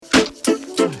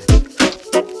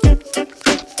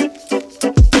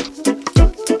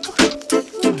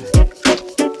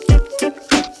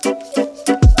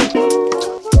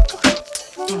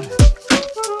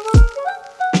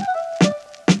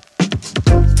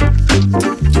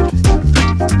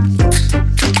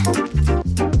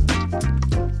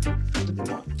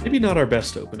not our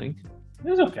best opening. It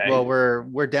was okay. Well,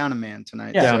 we're down a man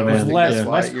tonight. Yeah, down a man.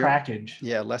 less crackage.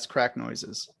 Yeah, less crack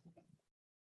noises.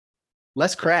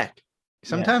 Less crack.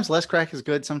 Sometimes less crack is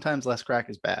good. Sometimes less crack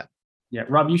is bad. Yeah,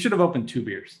 Rob, you should have opened 2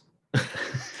 beers.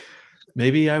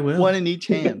 Maybe I will. One in each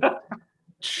hand.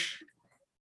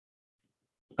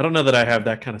 I don't know that I have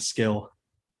that kind of skill.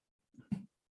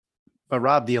 But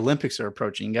Rob, the Olympics are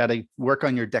approaching. You got to work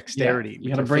on your dexterity. You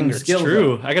got to bring the It's skills.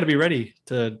 true. I got to be ready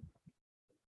to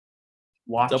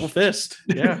Watch. double fist.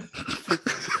 Yeah.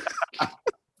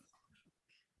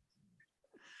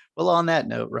 Well, on that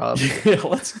note, Rob. Yeah,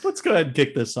 let's go ahead and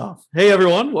kick this off. Hey,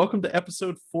 everyone. Welcome to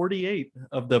episode 48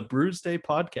 of the Brewsday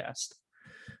Podcast.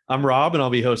 I'm Rob, and I'll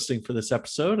be hosting for this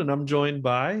episode, and I'm joined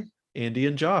by Andy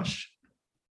and Josh.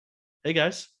 Hey,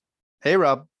 guys. Hey,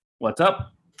 Rob. What's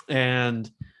up? And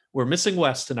we're missing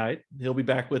Wes tonight. He'll be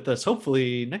back with us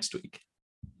hopefully next week.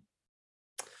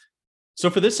 So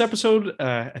for this episode,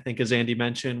 I think as Andy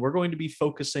mentioned, we're going to be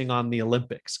focusing on the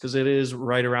Olympics because it is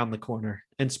right around the corner.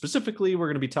 And specifically, we're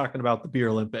going to be talking about the Beer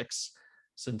Olympics,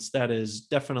 since that is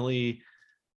definitely...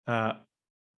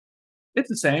 It's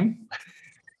the same.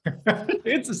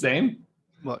 It's the same.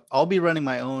 Well, I'll be running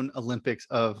my own Olympics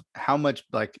of how much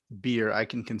beer I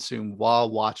can consume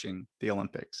while watching the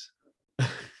Olympics.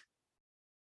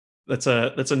 That's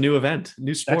a new event,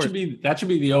 new sport. That should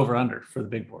be the over under for the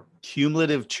big board.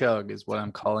 Cumulative chug is what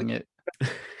I'm calling it.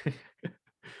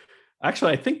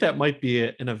 Actually, I think that might be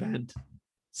an event,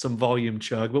 some volume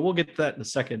chug, but we'll get to that in a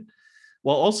second.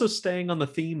 While also staying on the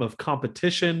theme of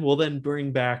competition, we'll then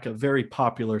bring back a very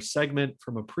popular segment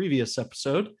from a previous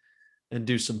episode and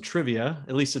do some trivia.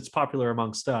 At least it's popular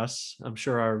amongst us. I'm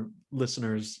sure our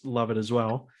listeners love it as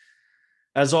well.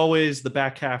 As always, the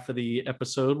back half of the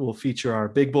episode will feature our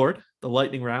big board, the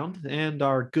lightning round, and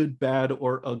our good, bad,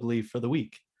 or ugly for the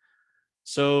week.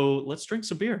 So let's drink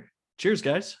some beer. Cheers,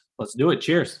 guys. Let's do it.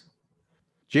 Cheers.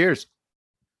 Cheers.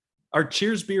 Our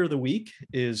cheers beer of the week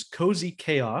is Cozy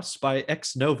Chaos by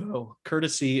Ex Novo,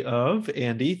 courtesy of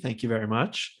Andy. Thank you very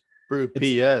much. Brew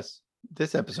PS.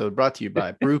 This episode brought to you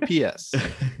by Brew PS.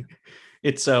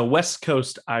 It's a West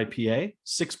Coast IPA,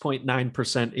 6.9%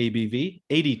 ABV,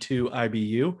 82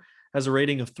 IBU, has a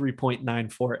rating of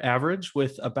 3.94 average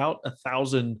with about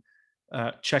 1,000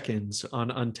 check-ins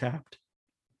on Untapped.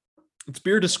 Its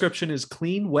beer description is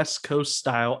clean West Coast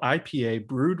style IPA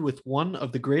brewed with one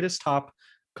of the greatest hop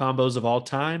combos of all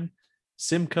time,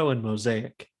 Simcoe and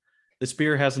Mosaic. This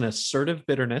beer has an assertive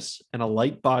bitterness and a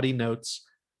light body notes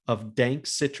of dank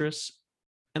citrus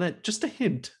and just a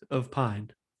hint of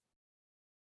pine.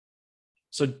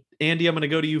 So, Andy, I'm going to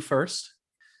go to you first.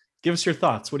 Give us your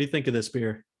thoughts. What do you think of this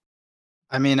beer?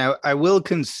 I mean, I will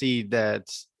concede that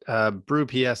Brew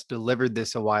PS delivered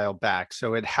this a while back.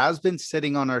 So it has been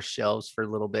sitting on our shelves for a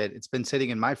little bit. It's been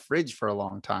sitting in my fridge for a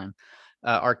long time.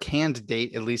 Our canned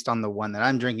date, at least on the one that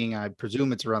I'm drinking, I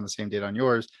presume it's around the same date on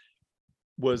yours,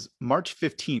 was March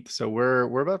 15th. So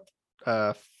we're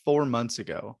about 4 months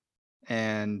ago.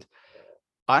 And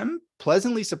I'm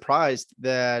pleasantly surprised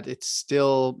that it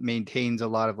still maintains a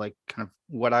lot of kind of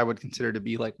what I would consider to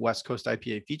be West Coast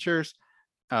IPA features.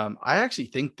 I actually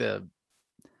think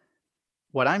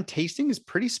what I'm tasting is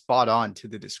pretty spot on to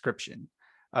the description.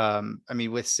 I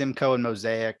mean, with Simcoe and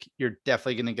Mosaic, you're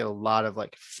definitely going to get a lot of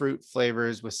fruit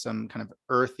flavors with some kind of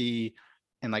earthy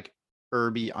and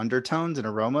herby undertones and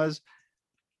aromas.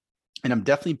 And I'm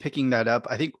definitely picking that up.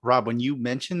 I think, Rob, when you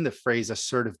mentioned the phrase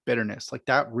assertive bitterness,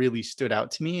 that really stood out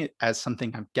to me as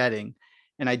something I'm getting.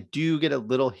 And I do get a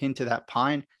little hint of that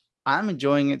pine. I'm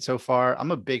enjoying it so far. I'm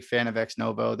a big fan of Ex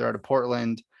Novo. They're out of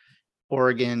Portland,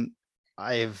 Oregon.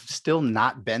 I've still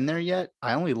not been there yet.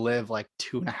 I only live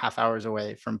 2.5 hours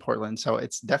away from Portland. So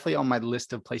it's definitely on my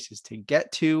list of places to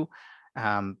get to.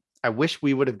 I wish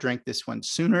we would have drank this one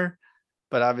sooner,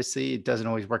 but obviously it doesn't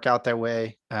always work out that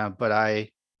way. But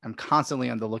I'm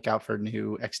constantly on the lookout for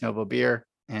new Ex Novo beer,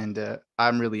 and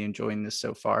I'm really enjoying this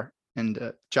so far.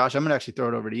 And Josh, I'm going to actually throw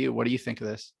it over to you. What do you think of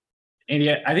this? And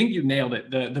yeah, I think you nailed it.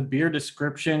 The beer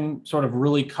description sort of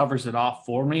really covers it off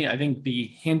for me. I think the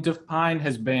hint of pine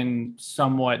has been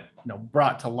somewhat,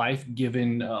 brought to life,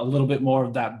 given a little bit more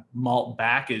of that malt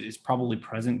back is probably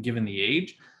present given the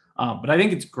age. But I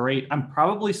think it's great. I'm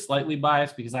probably slightly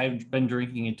biased because I've been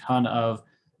drinking a ton of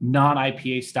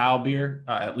non-IPA style beer,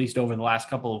 at least over the last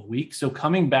couple of weeks. So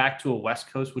coming back to a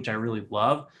West Coast, which I really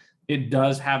love, it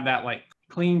does have that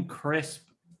clean, crisp,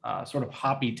 sort of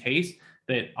hoppy taste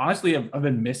that honestly I've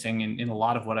been missing in a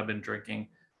lot of what I've been drinking.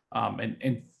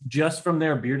 And just from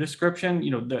their beer description,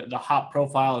 the hop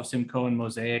profile of Simcoe and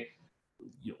Mosaic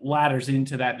ladders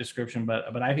into that description,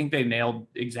 but I think they nailed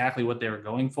exactly what they were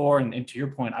going for. And to your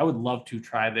point, I would love to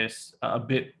try this a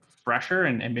bit fresher,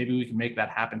 and maybe we can make that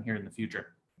happen here in the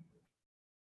future.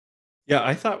 Yeah,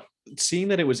 I thought seeing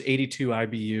that it was 82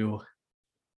 IBU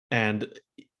and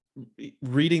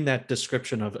reading that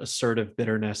description of assertive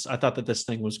bitterness, I thought that this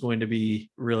thing was going to be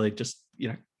really just,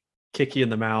 kick you in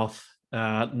the mouth,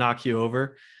 knock you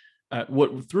over.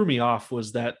 What threw me off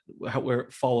was that where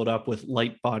it followed up with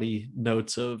light body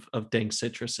notes of dank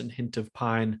citrus and hint of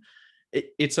pine.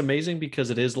 It's amazing because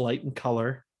it is light in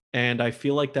color, and I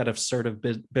feel like that assertive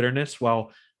bitterness,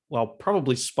 while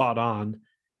probably spot on,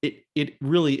 it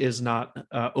really is not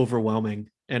overwhelming,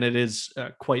 and it is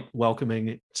quite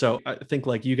welcoming. So I think,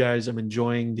 like you guys, I'm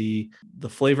enjoying the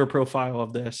flavor profile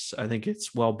of this. I think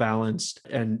it's well balanced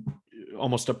and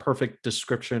almost a perfect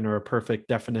description or a perfect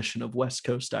definition of West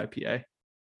Coast IPA.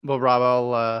 Well,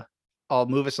 Rob, I'll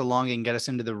move us along and get us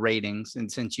into the ratings. And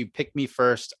since you picked me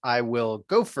first, I will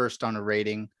go first on a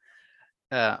rating.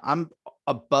 I'm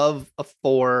above a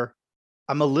 4.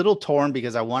 I'm a little torn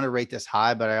because I want to rate this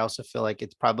high, but I also feel like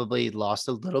it's probably lost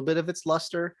a little bit of its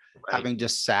luster, having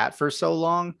just sat for so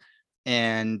long,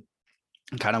 and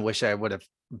kind of wish I would have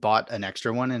bought an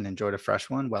extra one and enjoyed a fresh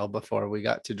one well before we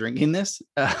got to drinking this.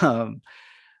 I'm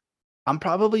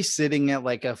probably sitting at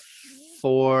like a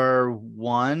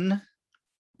 4.1.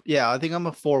 Yeah, I think I'm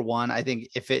a 4.1. I think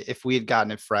if we had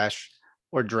gotten it fresh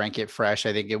or drank it fresh,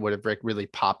 I think it would have really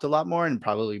popped a lot more and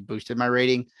probably boosted my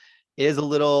rating. It is a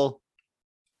little,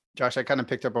 Josh, I kind of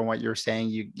picked up on what you were saying.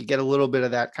 You get a little bit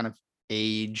of that kind of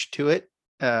age to it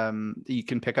that you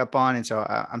can pick up on. And so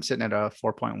I'm sitting at a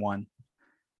 4.1.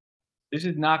 This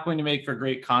is not going to make for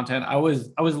great content. I was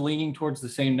leaning towards the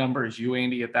same number as you,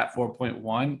 Andy, at that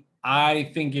 4.1. I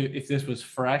think if this was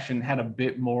fresh and had a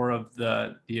bit more of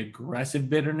the aggressive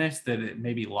bitterness that it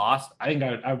maybe lost, I think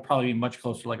I would probably be much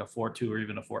closer to like a 4.2 or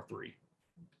even a 4.3.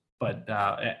 But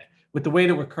with the way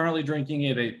that we're currently drinking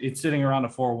it, it's sitting around a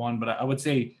 4.1. But I would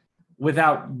say,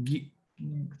 without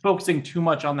focusing too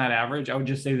much on that average, I would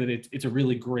just say that it's a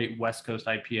really great West Coast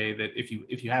IPA that if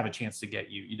you have a chance to get,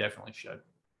 you definitely should.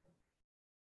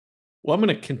 Well, I'm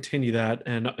going to continue that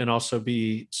and also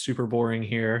be super boring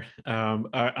here.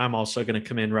 I'm also going to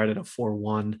come in right at a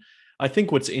 4.1. I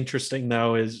think what's interesting,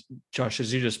 though, is, Josh,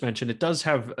 as you just mentioned, it does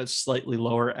have a slightly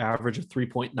lower average of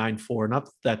 3.94. Not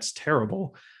that that's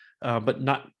terrible, but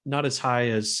not as high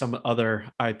as some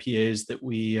other IPAs that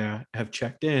we have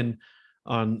checked in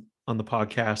on the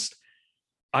podcast.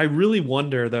 I really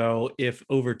wonder, though, if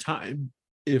over time,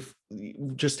 if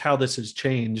just how this has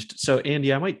changed. So,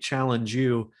 Andy, I might challenge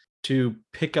you to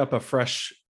pick up a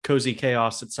fresh Cozy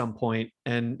Chaos at some point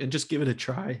and just give it a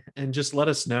try and just let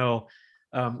us know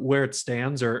where it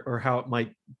stands or how it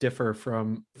might differ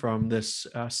from this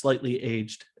slightly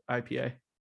aged IPA.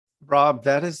 Rob,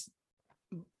 that is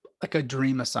like a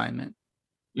dream assignment.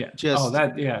 Yeah. Just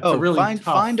really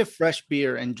find a fresh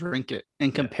beer and drink it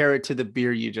and compare it to the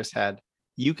beer you just had.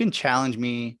 You can challenge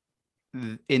me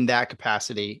in that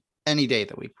capacity any day of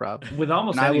the week, Rob. With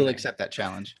almost and anything. I will accept that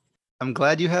challenge. I'm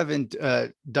glad you haven't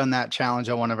done that challenge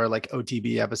on one of our like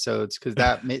OTB episodes, because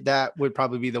that would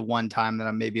probably be the one time that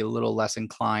I'm maybe a little less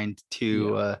inclined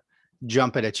to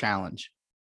jump at a challenge.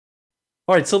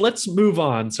 All right, so let's move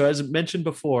on. So as mentioned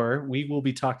before, we will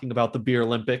be talking about the Beer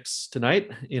Olympics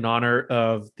tonight in honor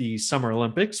of the Summer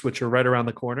Olympics, which are right around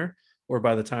the corner, or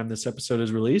by the time this episode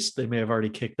is released, they may have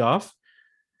already kicked off.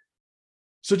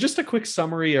 So just a quick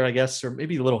summary, or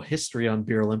maybe a little history on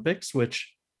Beer Olympics,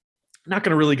 which I'm not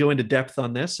going to really go into depth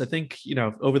on this. I think,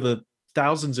 over the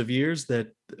 1,000 years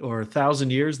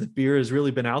that beer has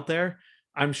really been out there,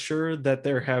 I'm sure that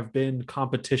there have been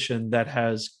competition that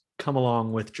has come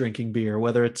along with drinking beer,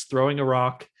 whether it's throwing a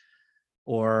rock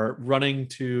or running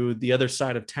to the other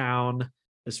side of town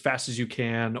as fast as you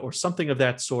can or something of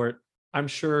that sort. I'm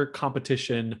sure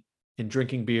competition and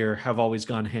drinking beer have always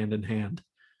gone hand in hand.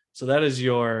 So that is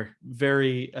your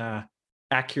very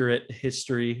accurate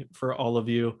history for all of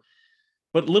you.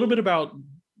 But a little bit about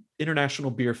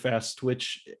International Beer Fest,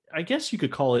 which I guess you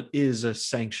could call it is a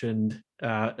sanctioned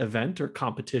event or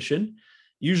competition,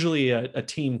 usually a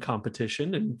team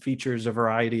competition, and features a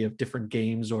variety of different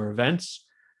games or events.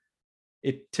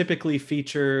 It typically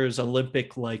features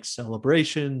Olympic-like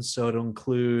celebrations, so it'll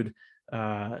include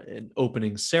an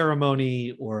opening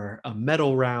ceremony or a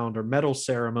medal round or medal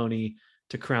ceremony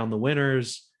to crown the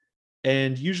winners,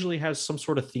 and usually has some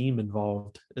sort of theme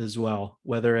involved as well,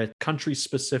 whether it's country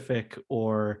specific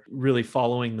or really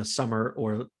following the summer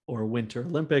or winter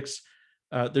Olympics.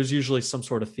 There's usually some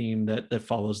sort of theme that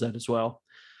follows that as well.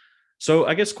 So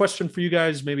I guess question for you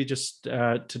guys, maybe just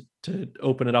to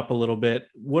open it up a little bit.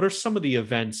 What are some of the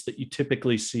events that you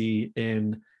typically see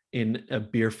in a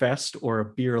beer fest or a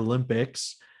beer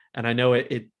Olympics? And I know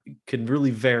it can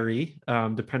really vary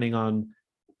depending on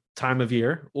time of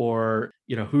year or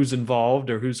who's involved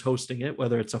or who's hosting it,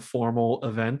 whether it's a formal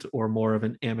event or more of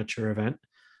an amateur event.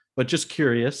 But just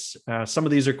curious, some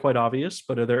of these are quite obvious,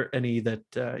 but are there any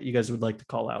that you guys would like to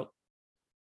call out?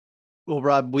 Well,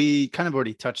 Rob, we kind of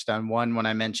already touched on one when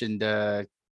I mentioned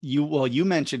you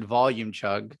mentioned volume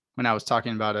chug when I was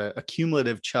talking about a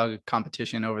cumulative chug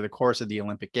competition over the course of the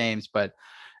Olympic Games. But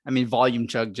I mean, volume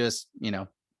chug, just,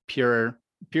 pure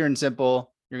and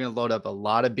simple. You're going to load up a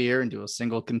lot of beer into a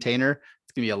single container.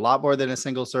 It's going to be a lot more than a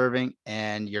single serving,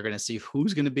 and you're going to see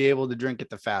who's going to be able to drink it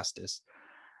the fastest.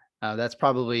 That's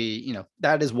probably,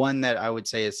 that is one that I would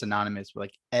say is synonymous with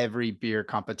like every beer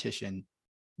competition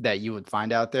that you would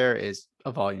find out there is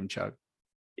a volume chug.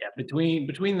 Yeah,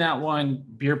 between that one,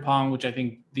 beer pong, which I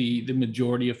think the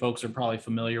majority of folks are probably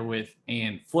familiar with,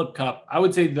 and flip cup, I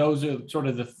would say those are sort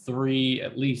of the three,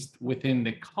 at least within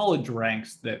the college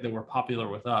ranks, that were popular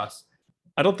with us.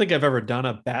 I don't think I've ever done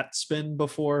a bat spin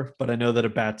before, but I know that a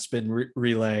bat spin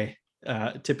relay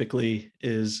typically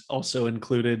is also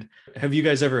included. Have you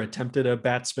guys ever attempted a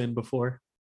bat spin before?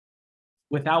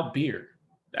 Without beer,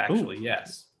 actually. Ooh.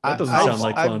 Yes. That doesn't sound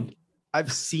like fun.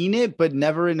 I've seen it, but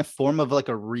never in a form of like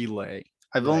a relay.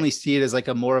 I've only seen it as like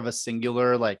a more of a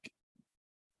singular, like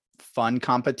fun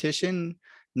competition,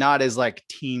 not as like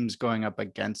teams going up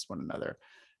against one another.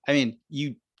 I mean,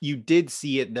 you did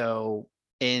see it though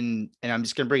and I'm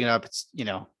just going to bring it up. It's,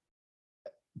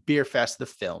 Beer Fest, the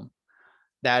film.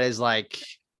 That is like,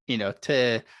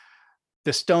 to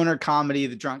the stoner comedy,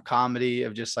 the drunk comedy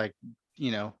of just like,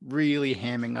 really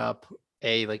hamming up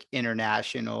a like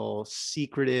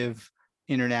secretive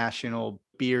international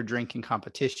beer drinking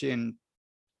competition.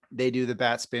 They do the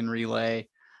bat spin relay.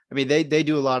 I mean, they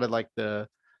do a lot of like the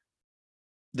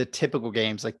typical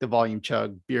games, like the volume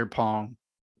chug, beer pong,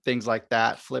 things like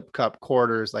that, flip cup,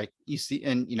 quarters, like you see.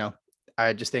 And,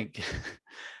 I just think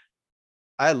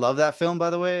I love that film, by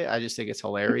the way. I just think it's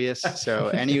hilarious. So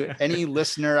any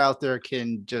listener out there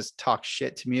can just talk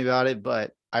shit to me about it,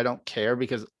 but I don't care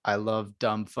because I love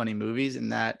dumb, funny movies,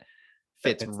 and that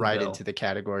fits right into the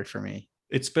category for me.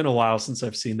 It's been a while since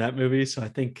I've seen that movie, so I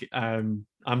think I'm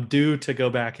due to go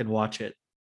back and watch it.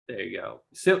 There you go.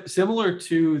 So similar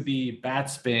to the bat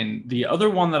spin, the other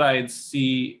one I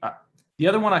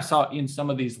saw in some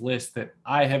of these lists that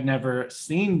I have never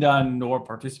seen done nor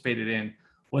participated in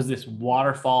was this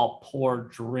waterfall pour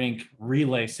drink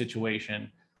relay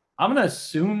situation. I'm going to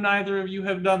assume neither of you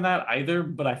have done that either,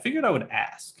 but I figured I would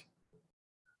ask.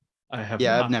 I have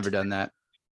not. I've never done that.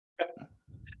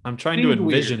 I'm trying to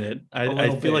envision it.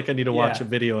 I feel like I need to watch a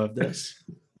video of this.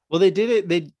 Well, they did it.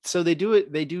 They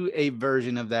do a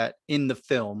version of that in the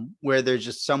film where there's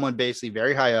just someone basically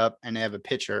very high up and they have a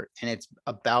pitcher, and it's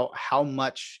about how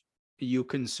much you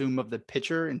consume of the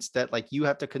pitcher. Instead, like you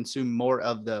have to consume more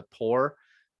of the pour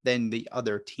than the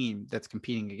other team that's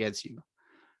competing against you.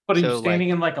 But are you standing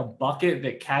in like a bucket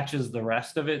that catches the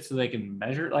rest of it so they can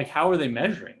measure? Like, how are they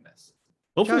measuring this?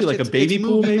 Hopefully, Josh, like a baby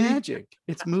pool, maybe? Magic.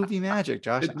 It's movie magic,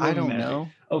 Josh. I don't know.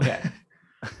 Okay.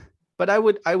 But I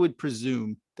would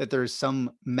presume that there's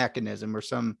some mechanism or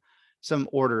some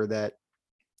order that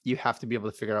you have to be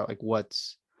able to figure out like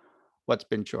what's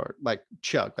been chugged, like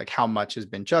how much has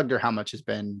been chugged or how much has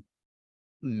been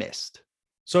missed.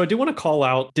 So I do want to call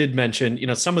out, did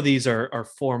mention, some of these are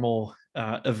formal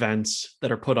events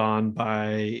that are put on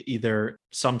by either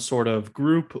some sort of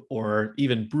group or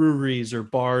even breweries or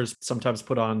bars, sometimes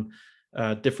put on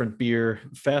different beer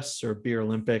fests or beer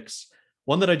Olympics.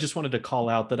 One that I just wanted to call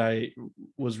out that I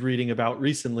was reading about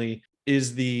recently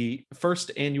is the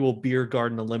first annual Beer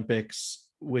Garden Olympics,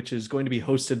 which is going to be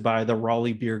hosted by the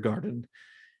Raleigh Beer Garden.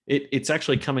 It's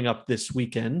actually coming up this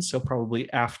weekend, so probably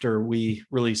after we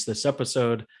release this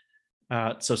episode.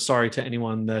 So sorry to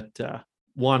anyone that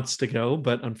wants to go,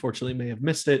 but unfortunately may have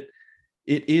missed it.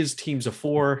 It is teams of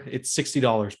 4. It's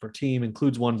 $60 per team,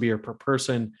 includes 1 beer per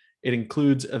person. It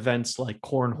includes events like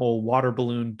cornhole, water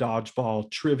balloon,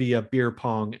 dodgeball, trivia, beer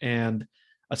pong, and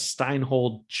a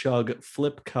Steinhold Chug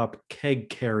Flip Cup keg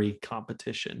carry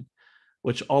competition,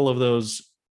 which all of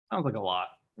those sounds like a lot.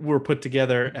 Were put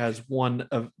together as one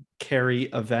of carry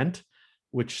event,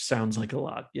 which sounds like a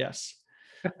lot. Yes.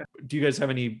 Do you guys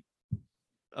have any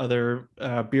other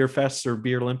beer fests or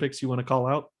beer Olympics you want to call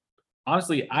out?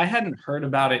 Honestly, I hadn't heard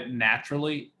about it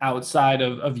naturally outside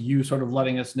of you sort of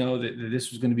letting us know that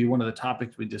this was going to be one of the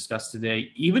topics we discussed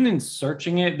today. Even in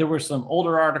searching it, there were some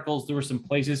older articles. There were some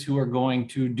places who are going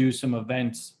to do some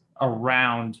events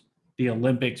around the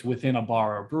Olympics within a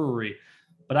bar or brewery.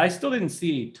 But I still didn't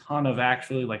see a ton of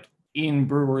actually like in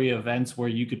brewery events where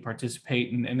you could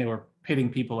participate and they were pitting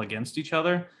people against each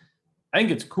other. I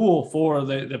think it's cool for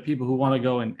the people who want to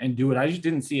go and do it. I just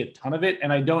didn't see a ton of it.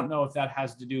 And I don't know if that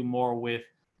has to do more with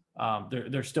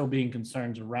there still being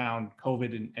concerns around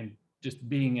COVID and just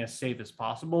being as safe as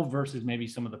possible versus maybe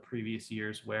some of the previous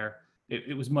years where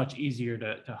it was much easier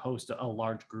to host a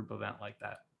large group event like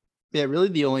that. Yeah, really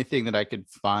the only thing that I could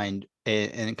find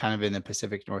in kind of in the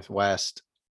Pacific Northwest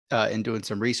in doing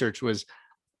some research was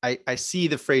I see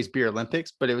the phrase beer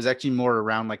Olympics, but it was actually more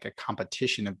around like a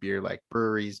competition of beer, like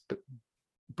breweries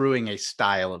brewing a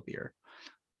style of beer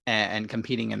and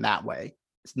competing in that way.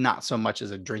 It's not so much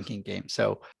as a drinking game.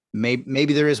 So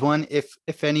maybe there is one.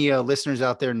 If any listeners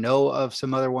out there know of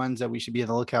some other ones that we should be on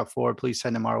the lookout for, please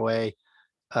send them our way.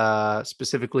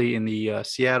 Specifically in the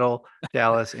Seattle,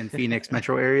 Dallas, and Phoenix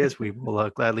metro areas, we will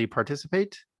gladly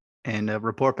participate and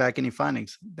report back any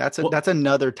findings. That's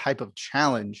another type of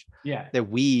challenge that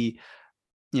we,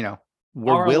 we're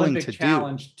our willing Olympic to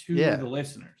challenge do. to the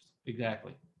listeners.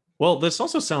 Exactly. Well, this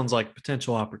also sounds like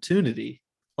potential opportunity.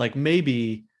 Like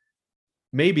maybe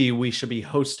we should be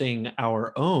hosting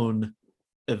our own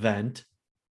event,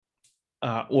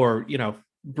 or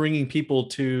bringing people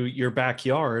to your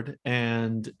backyard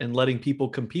and letting people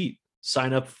compete.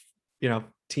 Sign up,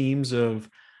 teams of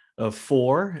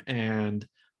 4 and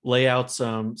lay out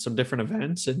some different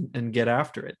events and get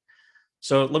after it.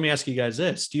 So let me ask you guys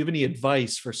this: do you have any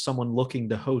advice for someone looking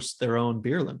to host their own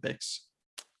beer Olympics?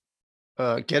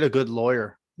 Get a good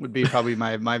lawyer would be probably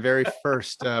my very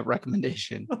first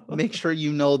recommendation. Make sure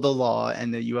you know the law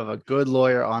and that you have a good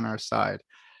lawyer on our side.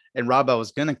 And Rob, I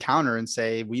was going to counter and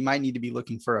say we might need to be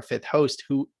looking for a 5th host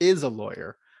who is a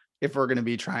lawyer if we're going to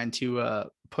be trying to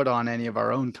put on any of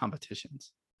our own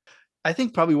competitions. I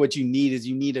think probably what you need is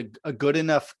a good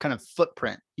enough kind of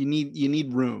footprint. You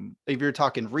need room. If you're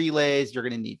talking relays, you're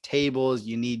going to need tables.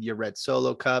 You need your red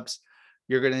Solo cups.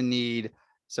 You're going to need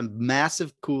some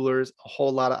massive coolers, a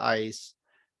whole lot of ice.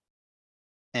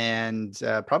 And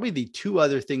probably the 3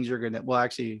 other things you're going to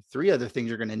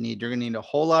need. You're going to need a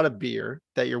whole lot of beer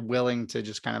that you're willing to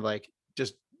just kind of like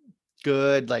just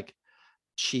good, like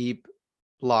cheap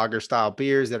lager style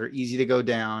beers that are easy to go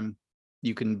down.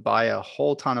 You can buy a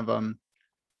whole ton of them.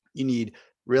 You need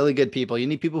really good people. You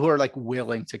need people who are like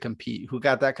willing to compete, who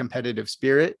got that competitive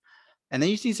spirit. And then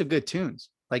you need some good tunes.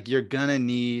 Like you're going to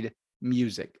need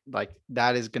music. Like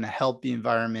that is going to help the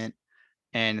environment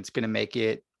and it's going to make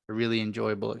it a really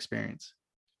enjoyable experience.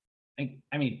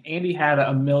 I mean, Andy had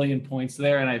a million points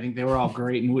there, and I think they were all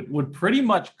great and would pretty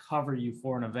much cover you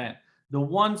for an event. The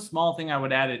one small thing I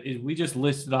would add is we just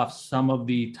listed off some of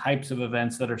the types of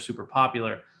events that are super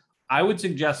popular. I would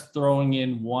suggest throwing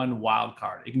in one wild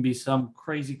card. It can be some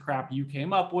crazy crap you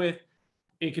came up with.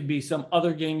 It could be some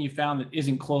other game you found that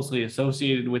isn't closely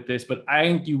associated with this, but I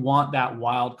think you want that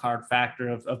wild card factor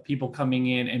of people coming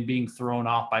in and being thrown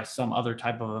off by some other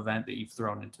type of event that you've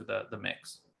thrown into the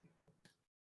mix.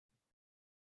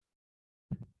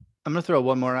 I'm going to throw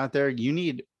one more out there. You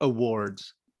need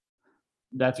awards.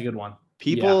 That's a good one.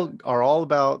 People are all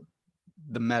about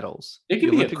the medals. It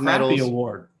could be a crappy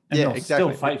award. And they'll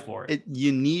still fight for it.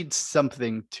 You need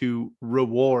something to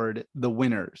reward the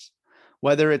winners,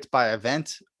 whether it's by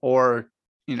event or,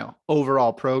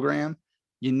 overall program.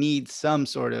 You need some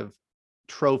sort of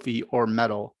trophy or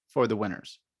medal for the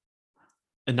winners.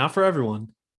 And not for everyone.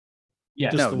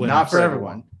 Yeah, no, not for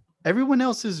everyone. Everyone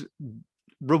else's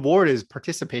reward is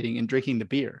participating in drinking the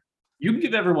beer. You can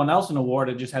give everyone else an award.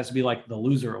 It just has to be like the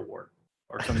loser award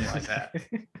or something like that.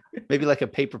 Maybe like a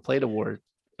paper plate award.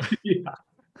 Yeah.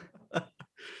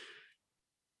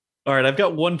 All right, I've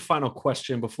got one final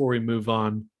question before we move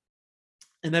on.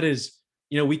 And that is,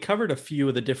 we covered a few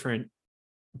of the different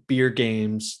beer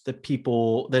games that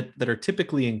people that are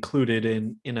typically included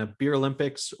in a beer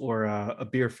Olympics or a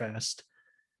beer fest.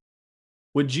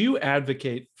 Would you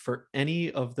advocate for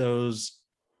any of those,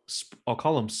 I'll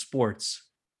call them sports,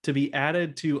 to be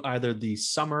added to either the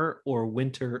summer or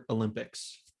winter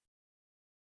Olympics?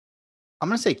 I'm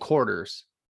going to say quarters,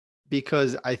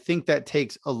 because I think that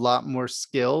takes a lot more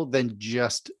skill than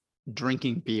just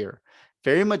drinking beer.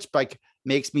 Very much like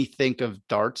makes me think of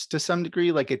darts to some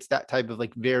degree. Like it's that type of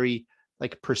like very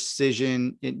like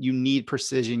precision. You need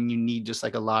precision. You need just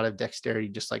like a lot of dexterity,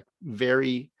 just like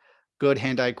very good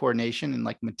hand-eye coordination and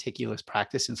like meticulous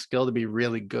practice and skill to be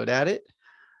really good at it.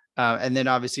 And then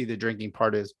obviously the drinking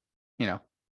part is,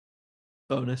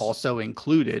 bonus also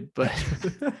included. But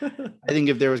I think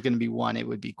if there was going to be one, it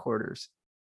would be quarters.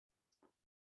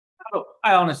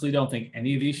 I honestly don't think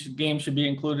any of these games should be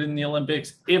included in the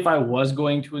Olympics. If I was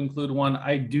going to include one,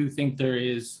 I do think there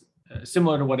is,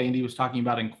 similar to what Andy was talking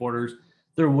about in quarters,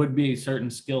 there would be a certain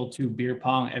skill to beer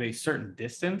pong at a certain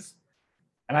distance.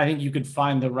 And I think you could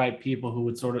find the right people who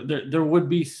would sort of, there would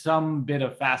be some bit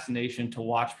of fascination to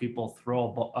watch people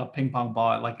throw a ping pong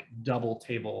ball at like double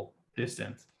table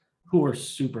distance who are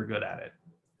super good at it,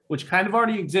 which kind of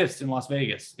already exists in Las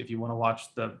Vegas if you want to watch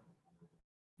the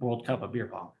World Cup of beer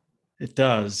pong. It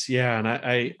does. Yeah.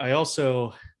 And I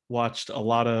also watched a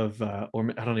lot of,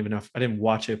 or I don't even know if I didn't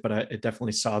watch it, but I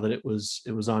definitely saw that it was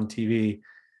on TV.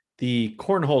 The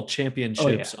Cornhole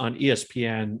Championships on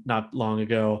ESPN not long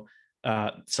ago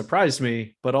surprised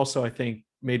me, but also I think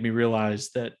made me realize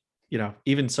that,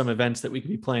 even some events that we could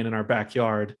be playing in our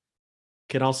backyard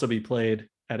can also be played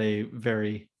at a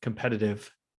very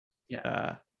competitive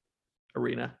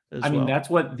arena as well. I mean, that's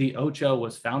what the Ocho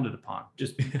was founded upon.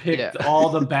 Just pick all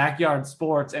the backyard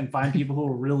sports and find people who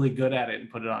are really good at it and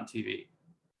put it on TV.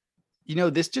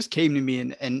 This just came to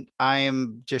me and I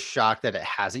am just shocked that it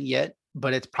hasn't yet,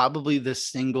 but it's probably the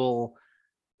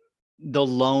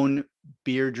lone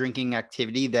beer drinking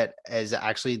activity that is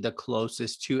actually the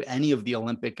closest to any of the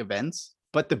Olympic events,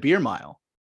 but the beer mile.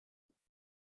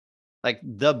 Like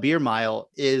the beer mile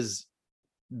is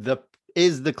the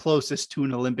closest to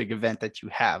an Olympic event that you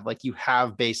have. Like you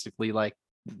have basically like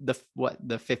the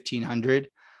 1500,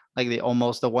 like the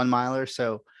 1 miler.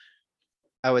 So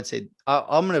I would say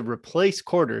I'm going to replace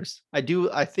quarters. I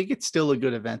think it's still a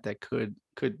good event that could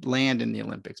land in the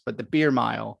Olympics, but the beer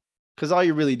mile, because all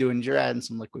you're really doing is you're adding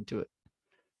some liquid to it.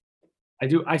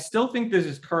 I still think this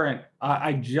is current.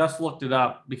 I just looked it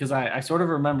up because I sort of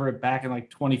remember it back in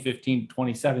like 2015,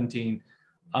 2017.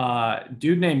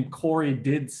 Dude named Corey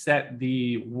did set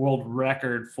the world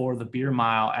record for the beer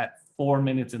mile at 4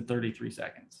 minutes and 33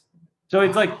 seconds. So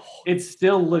it's like, it's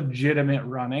still legitimate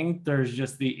running. There's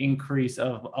just the increase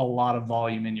of a lot of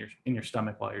volume in your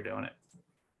stomach while you're doing it.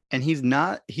 And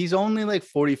he's only like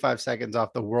 45 seconds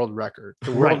off the world record.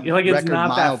 The world like it's record not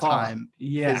mile that far. time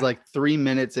is like 3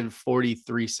 minutes and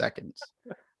 43 seconds.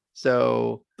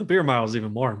 So the beer mile is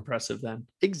even more impressive then.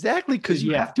 Exactly, because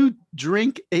you have to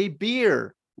drink a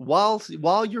beer while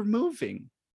you're moving.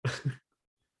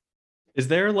 Is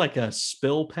there like a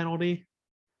spill penalty?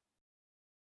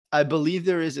 I believe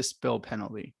there is a spill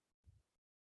penalty.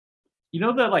 You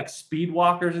know the like speed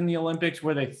walkers in the Olympics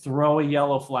where they throw a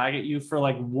yellow flag at you for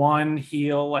like one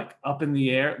heel like up in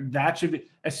the air? That should be,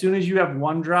 as soon as you have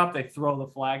one drop, they throw the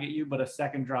flag at you, but a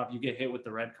second drop, you get hit with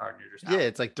the red card and you're just out. Yeah,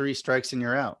 it's like 3 strikes and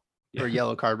you're out. Or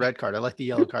yellow card, red card. I like the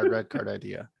yellow card, red card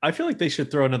idea. I feel like they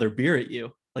should throw another beer at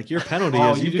you. Like your penalty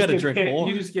is you've got to drink more.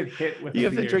 You just get hit with. You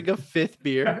have to drink a 5th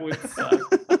beer. That would suck.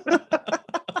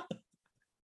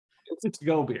 It's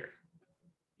go beer.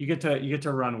 You get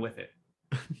to run with it.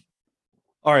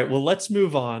 All right, well, let's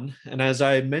move on. And as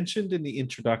I mentioned in the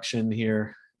introduction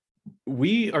here,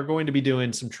 we are going to be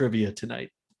doing some trivia tonight.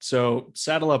 So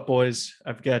saddle up, boys.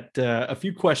 I've got a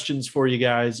few questions for you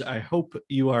guys. I hope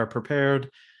you are prepared.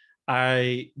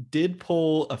 I did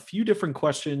pull a few different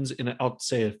questions in, I'll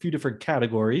say, a few different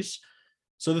categories.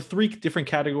 So the 3 different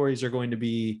categories are going to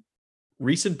be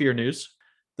recent beer news.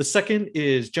 The second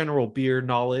is general beer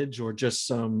knowledge or just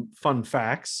some fun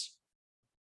facts.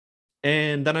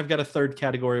 And then I've got a third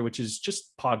category, which is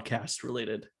just podcast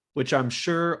related, which I'm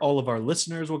sure all of our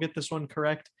listeners will get this one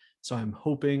correct. So I'm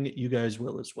hoping you guys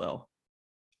will as well.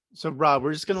 So Rob,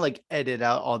 we're just going to like edit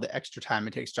out all the extra time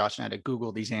it takes Josh and I to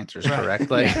Google these answers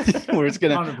correct. Like we're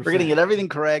going to get everything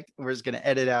correct. We're just going to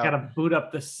edit out. Got to boot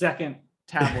up the second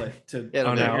tablet to.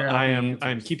 Oh no, I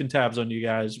am keeping tabs on you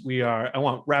guys. I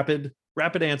want rapid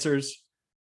answers.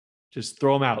 Just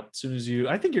throw them out as soon as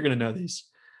I think you're going to know these.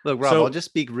 Look, Rob, I'll just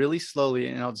speak really slowly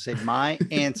and I'll just say my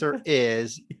answer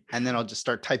is, and then I'll just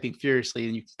start typing furiously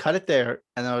and you can cut it there.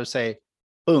 And then I'll just say,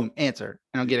 boom, answer.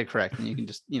 And I'll get it correct. And you can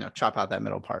just, chop out that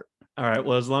middle part. All right.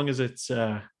 Well, as long as it's,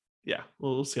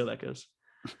 we'll see how that goes.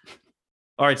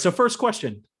 All right. So first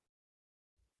question.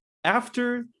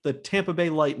 After the Tampa Bay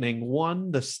Lightning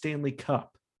won the Stanley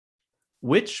Cup,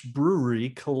 which brewery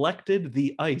collected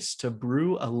the ice to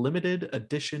brew a limited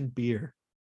edition beer?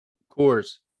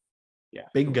 Coors. Yeah.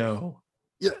 Bingo.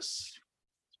 Yes.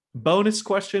 Bonus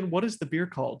question. What is the beer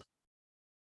called?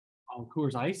 Oh,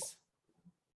 Coors Ice.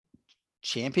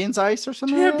 Champions Ice or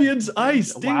something? Champions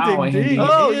Ice. Ding, wow, ding, ding.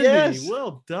 Oh, Andy, yes.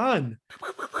 Well done.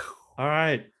 All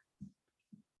right.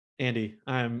 Andy,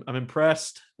 I'm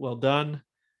impressed. Well done.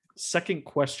 Second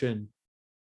question.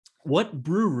 What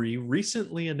brewery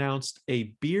recently announced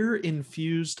a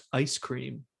beer-infused ice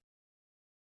cream?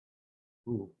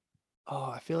 Ooh. Oh,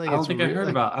 I feel like I don't think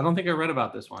I read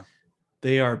about this one.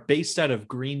 They are based out of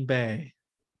Green Bay.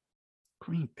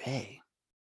 Green Bay.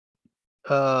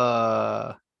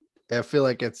 I feel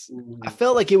like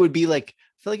it would be like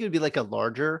a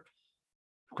larger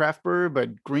craft brewer,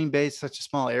 but Green Bay is such a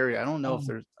small area. I don't know if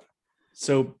there's.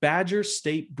 So Badger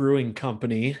State Brewing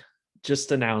Company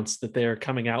just announced that they're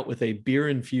coming out with a beer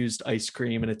infused ice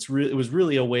cream, and it was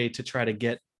really a way to try to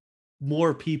get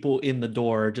more people in the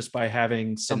door just by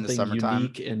having something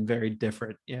unique and very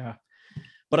different. Yeah.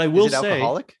 But I will say,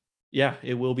 alcoholic? Yeah,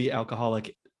 it will be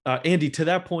alcoholic. Andy, to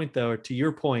that point though, to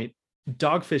your point,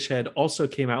 Dogfish Head also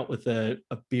came out with a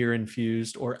beer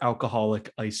infused or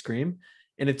alcoholic ice cream,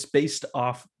 and it's based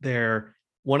off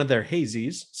one of their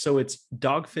hazies. So it's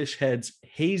Dogfish Head's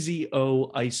Hazy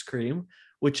O ice cream,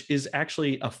 which is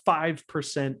actually a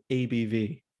 5%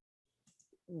 ABV.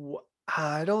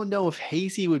 I don't know if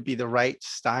hazy would be the right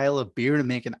style of beer to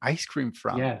make an ice cream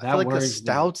from. Yeah, I feel like a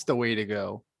stout's the way to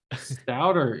go.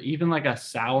 Stout or even like a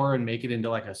sour and make it into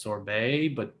like a sorbet.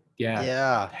 But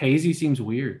yeah, hazy seems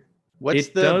weird. What's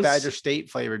the Badger State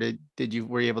flavor?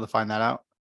 Were you able to find that out?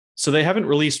 So they haven't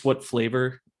released what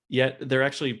flavor yet. They're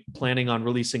actually planning on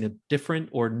releasing a different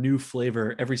or new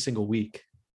flavor every single week.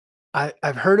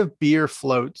 I've heard of beer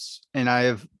floats, and I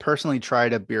have personally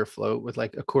tried a beer float with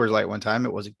like a Coors Light one time.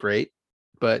 It wasn't great,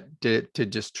 but to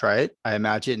just try it, I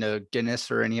imagine a Guinness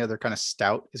or any other kind of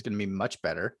stout is going to be much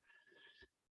better.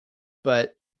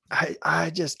 But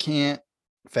I just can't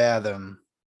fathom,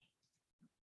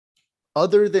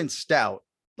 other than stout,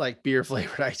 like beer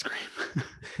flavored ice cream.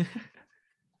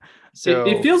 So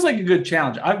it feels like a good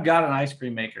challenge. I've got an ice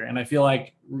cream maker, and I feel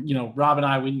like, Rob and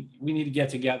I, we need to get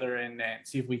together and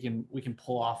see if we can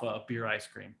pull off a beer ice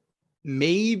cream.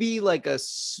 Maybe like a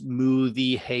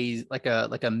smoothie haze, like a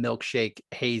milkshake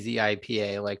hazy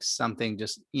IPA, like something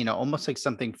just, almost like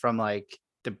something from like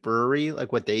the brewery,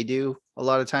 like what they do. A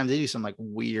lot of times they do some like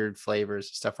weird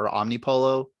flavors stuff for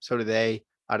Omnipolo. So do they,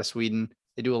 out of Sweden.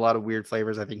 They do a lot of weird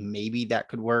flavors. I think maybe that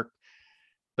could work,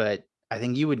 but I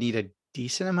think you would need a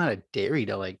decent amount of dairy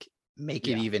to like make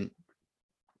it even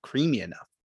creamy enough.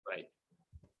 Right.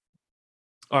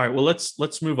 All right, well,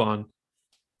 let's move on.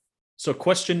 So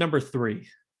question number 3.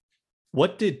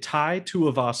 What did Tai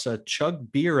Tuivasa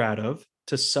chug beer out of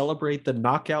to celebrate the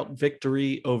knockout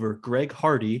victory over Greg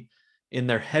Hardy in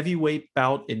their heavyweight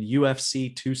bout in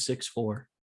UFC 264?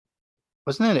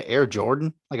 Wasn't it an Air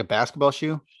Jordan, like a basketball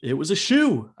shoe? It was a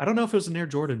shoe. I don't know if it was an Air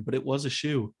Jordan, but it was a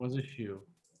shoe. It was a shoe.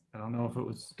 I don't know if it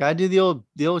was. Gotta do the old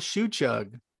shoe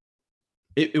chug.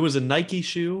 It was a Nike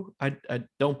shoe. I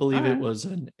don't believe it was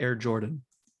an Air Jordan.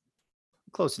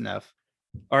 Close enough.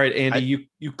 All right, Andy,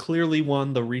 you clearly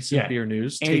won the recent beer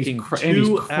news, taking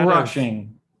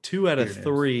crushing 2 out of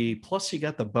 3. Plus, you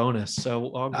got the bonus,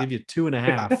 so I'll give you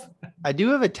 2.5. I do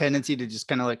have a tendency to just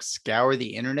kind of like scour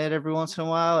the internet every once in a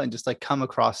while and just like come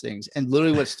across things. And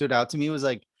literally, what stood out to me was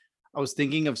like, I was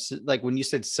thinking of like when you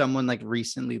said someone like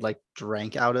recently like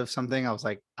drank out of something. I was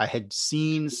like, I had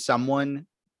seen someone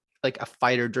like a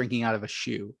fighter drinking out of a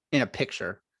shoe in a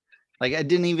picture. Like I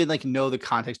didn't even like know the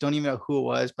context. Don't even know who it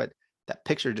was, but that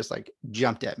picture just like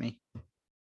jumped at me.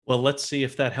 Well, let's see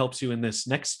if that helps you in this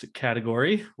next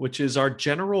category, which is our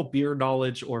general beer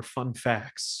knowledge or fun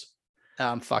facts.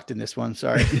 I'm fucked in this one.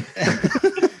 Sorry.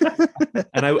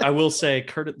 And I will say,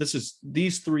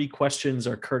 these 3 questions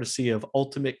are courtesy of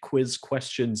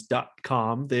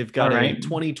ultimatequizquestions.com. They've got a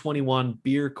 2021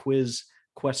 beer quiz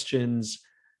questions.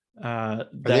 Are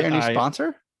they a new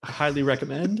sponsor? Highly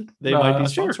recommend. They might be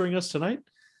sponsoring us tonight.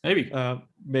 Maybe.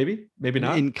 Maybe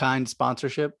not. In-kind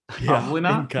sponsorship? Probably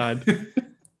not. In-kind.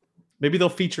 Maybe they'll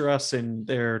feature us in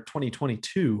their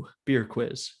 2022 beer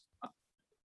quiz.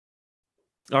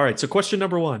 All right, so question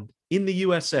number 1. In the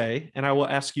USA, and I will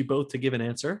ask you both to give an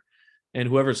answer, and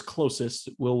whoever's closest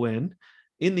will win.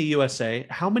 In the USA,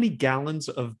 how many gallons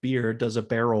of beer does a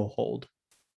barrel hold?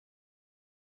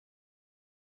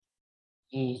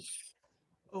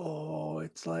 Oh,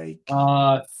 it's like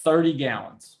 30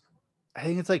 gallons. I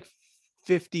think it's like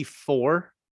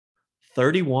 54.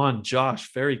 31.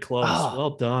 Josh, very close. Oh.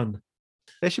 Well done.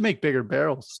 They should make bigger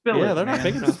barrels. Spillage, yeah, they're not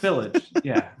big enough. Spillage.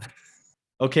 Yeah.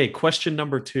 Okay, question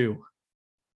number 2.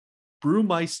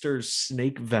 Brewmeister's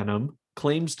Snake Venom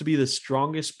claims to be the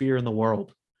strongest beer in the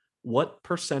world. What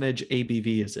percentage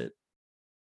ABV is it?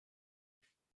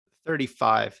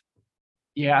 35.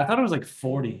 Yeah, I thought it was like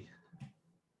 40.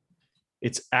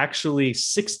 It's actually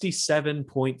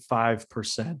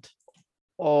 67.5%.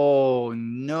 Oh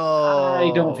no.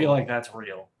 I don't feel like that's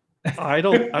real. I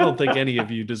don't think any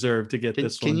of you deserve to get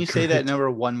this one. Can you say that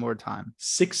number one more time?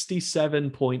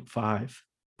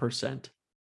 67.5%.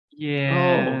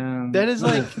 Yeah. Oh, that is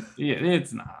like yeah,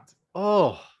 it's not.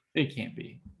 Oh, it can't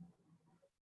be.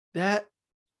 That's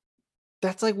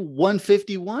like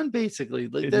 151 basically.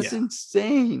 Like that's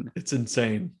insane. It's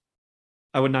insane.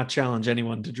 I would not challenge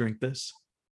anyone to drink this.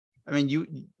 I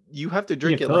mean, you have to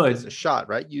drink it like it's a shot,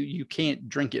 right? You can't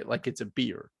drink it like it's a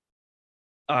beer.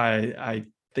 I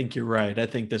think you're right. I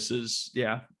think this is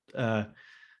a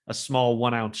small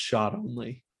 1 ounce shot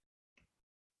only.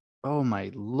 Oh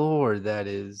my Lord, that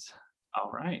is.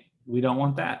 All right. We don't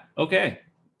want that. Okay.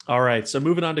 All right. So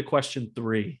moving on to question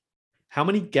 3. How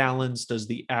many gallons does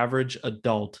the average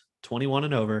adult 21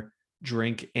 and over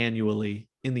drink annually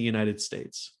in the United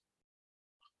States?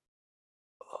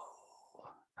 Oh,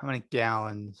 how many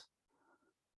gallons?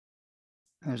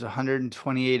 There's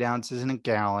 128 ounces in a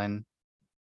gallon,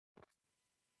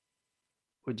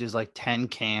 which is like 10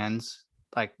 cans,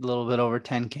 like a little bit over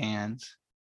 10 cans.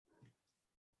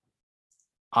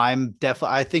 I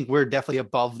think we're definitely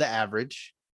above the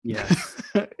average. Yes.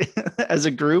 As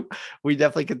a group, we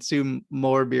definitely consume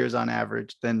more beers on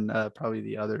average than probably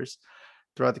the others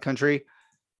throughout the country.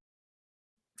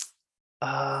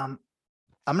 I'm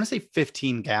going to say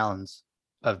 15 gallons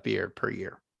of beer per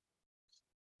year.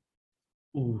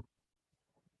 Ooh.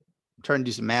 I'm trying to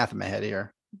do some math in my head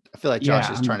here. I feel like Josh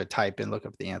is trying to type and look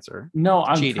up the answer. No,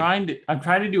 I'm trying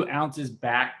to do ounces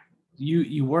back.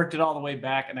 You worked it all the way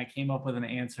back, and I came up with an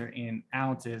answer in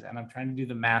ounces, and I'm trying to do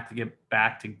the math to get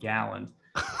back to gallons.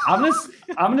 I'm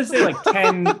gonna say like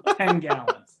 10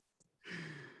 gallons.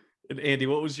 And Andy,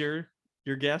 what was your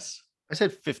guess? I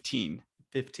said 15.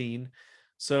 15.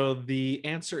 So the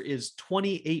answer is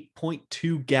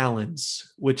 28.2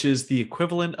 gallons, which is the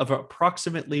equivalent of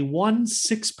approximately 1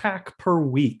 6-pack per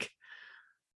week.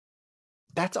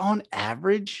 That's on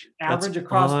average? Average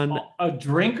across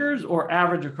drinkers, or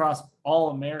average across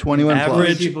all Americans? 21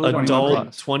 average plus.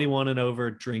 adult 21 and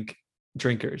over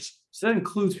drinkers. So that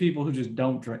includes people who just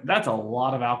don't drink. That's a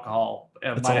lot of alcohol.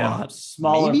 That's a lot.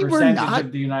 Smaller maybe percentage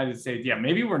of the United States. Yeah,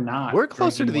 maybe we're not. We're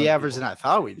closer to the average than I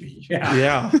thought we'd be.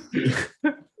 Yeah.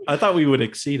 I thought we would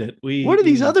exceed it. What are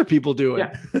these other people doing?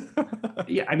 Yeah.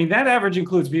 Yeah, I mean, that average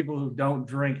includes people who don't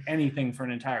drink anything for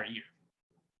an entire year.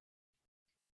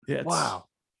 Yeah, wow.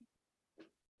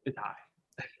 It's high.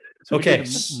 So okay.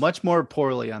 Much more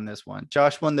poorly on this one.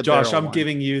 Josh won the Josh, I'm one.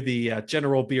 giving you the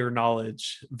general beer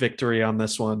knowledge victory on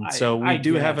this one. So I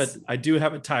do have a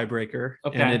tiebreaker,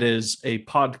 and it is a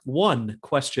one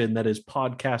question that is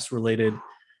podcast related.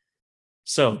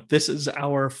 So this is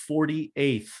our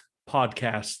 48th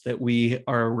podcast that we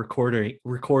are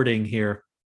recording here.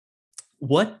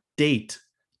 What date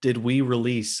did we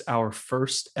release our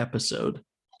first episode?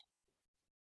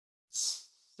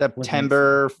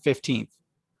 September 15th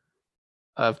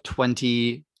of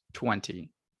 2020.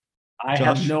 I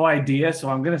have no idea, so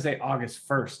I'm going to say August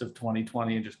 1st of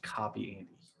 2020 and just copy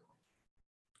Andy.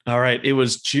 All right. It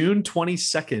was June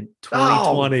 22nd,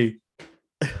 2020.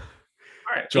 Oh. All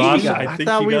right. Josh, I think you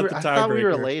got the tiebreaker. I thought we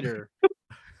were later.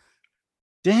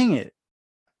 Dang it.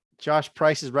 Josh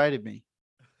Price is right at me.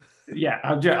 Yeah,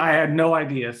 I had no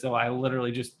idea, so I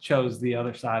literally just chose the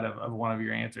other side of one of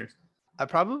your answers. I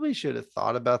probably should have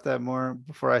thought about that more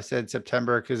before I said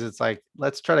September, because it's like,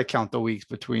 let's try to count the weeks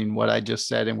between what I just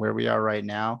said and where we are right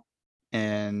now.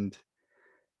 And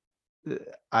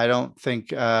I think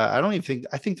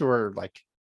there were like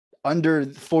under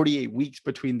 48 weeks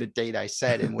between the date I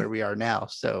said and where we are now.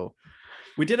 So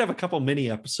we did have a couple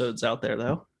mini episodes out there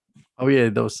though. Oh yeah,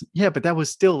 those. Yeah, but that was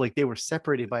still like they were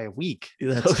separated by a week.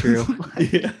 That's true.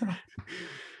 Yeah.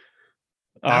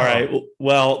 All right.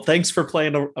 Well, thanks for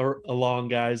playing along,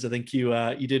 guys. I think you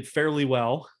did fairly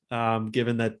well,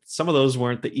 given that some of those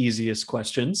weren't the easiest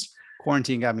questions.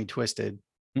 Quarantine got me twisted.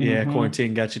 Yeah,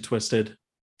 quarantine got you twisted.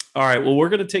 All right. Well, we're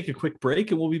going to take a quick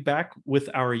break, and we'll be back with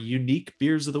our unique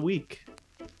beers of the week.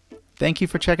 Thank you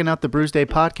for checking out the Brewsday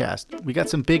Podcast. We got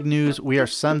some big news. We are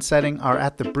sunsetting our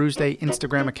at the Brewsday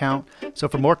Instagram account. So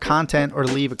for more content or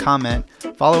to leave a comment,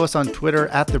 follow us on Twitter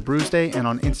at the Brewsday and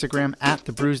on Instagram at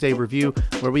the Brewsday Review,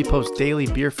 where we post daily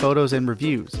beer photos and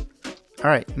reviews. All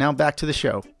right, now back to the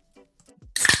show.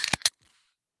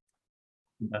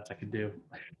 Best I could do.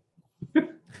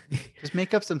 Just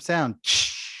make up some sound.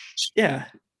 Yeah.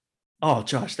 Oh,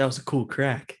 Josh, that was a cool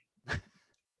crack.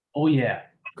 Oh yeah.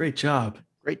 Great job.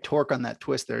 Great torque on that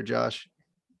twist there, Josh.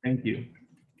 Thank you.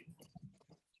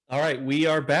 All right, we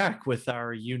are back with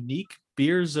our unique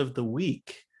beers of the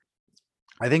week.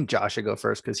 I think Josh should go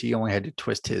first because he only had to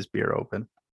twist his beer open.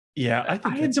 Yeah, I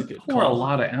think I had to pour a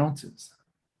lot of ounces.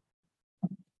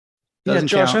 Yeah,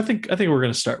 Josh, I think we're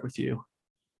going to start with you.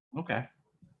 Okay.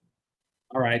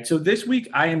 All right. So this week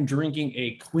I am drinking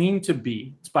a Queen to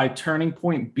Be. It's by Turning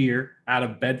Point Beer out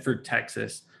of Bedford,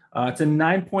 Texas. It's a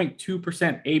 9.2%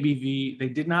 ABV. They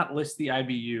did not list the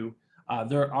IBU.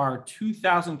 There are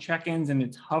 2,000 check-ins, and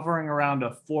it's hovering around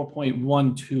a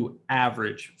 4.12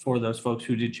 average for those folks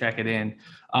who did check it in.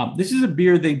 This is a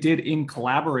beer they did in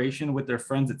collaboration with their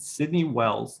friends at Sydney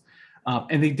Wells,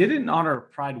 and they did it in honor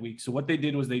of Pride Week. So what they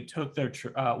did was they took their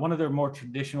one of their more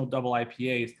traditional double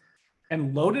IPAs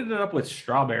and loaded it up with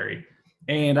strawberry.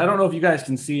 And I don't know if you guys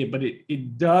can see it, but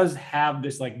it does have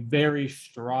this like very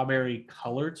strawberry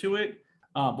color to it.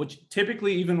 Which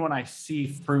typically, even when I see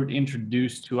fruit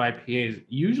introduced to IPAs,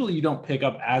 usually you don't pick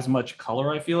up as much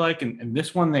color, I feel like. And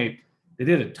this one, they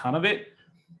did a ton of it.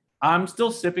 I'm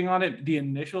still sipping on it. The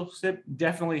initial sip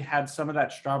definitely had some of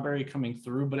that strawberry coming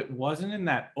through, but it wasn't in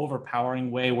that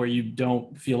overpowering way where you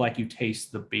don't feel like you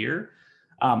taste the beer.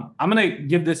 I'm going to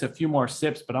give this a few more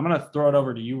sips, but I'm going to throw it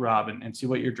over to you, Rob, and see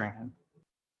what you're drinking.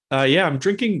 Yeah, I'm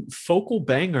drinking Focal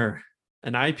Banger,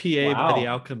 an IPA by The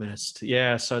Wow. Alchemist.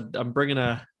 Yeah, so I'm bringing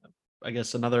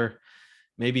another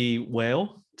maybe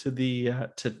whale to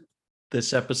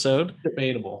this episode.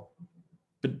 Debatable.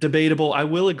 But debatable. I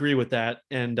will agree with that,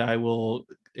 and I will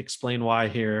explain why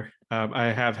here. I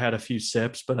have had a few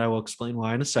sips, but I will explain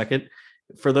why in a second.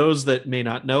 For those that may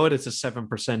not know it, it's a 7%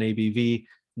 ABV,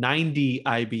 90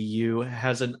 IBU,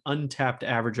 has an untapped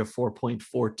average of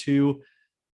 4.42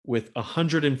 with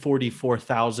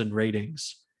 144,000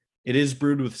 ratings. It is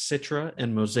brewed with Citra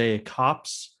and Mosaic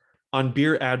hops. On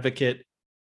Beer Advocate,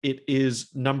 it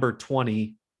is number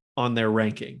 20 on their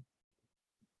ranking.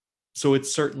 So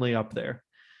it's certainly up there.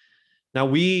 Now,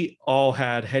 we all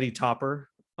had Heady Topper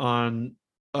on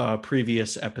a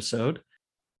previous episode.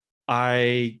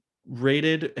 I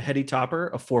rated Heady Topper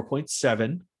a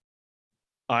 4.7.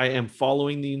 I am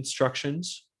following the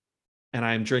instructions, and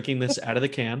I am drinking this out of the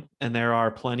can. And there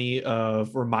are plenty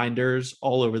of reminders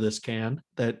all over this can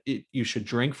that you should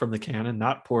drink from the can and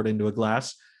not pour it into a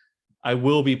glass. I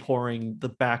will be pouring the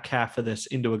back half of this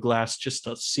into a glass just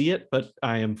to see it, but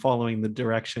I am following the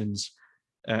directions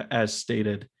as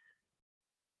stated.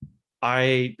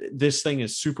 This thing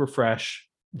is super fresh.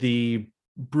 The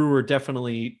brewer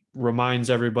definitely reminds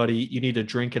everybody you need to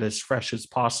drink it as fresh as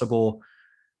possible.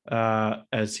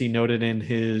 As he noted in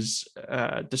his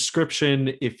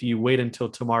description, if you wait until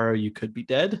tomorrow, you could be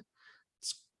dead.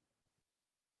 It's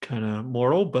kind of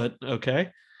moral, but okay.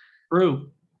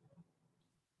 True.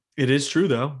 It is true,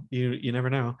 though. You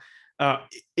never know.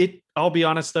 I'll be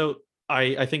honest, though.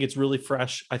 I think it's really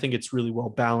fresh. I think it's really well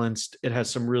balanced. It has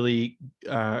some really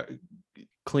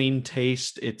clean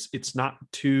taste. It's not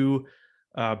too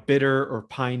bitter or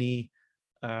piney,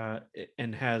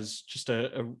 and has just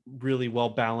a really well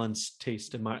balanced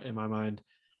taste in my mind.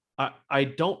 I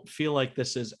don't feel like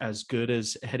this is as good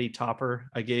as Heady Topper.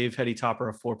 I gave Heady Topper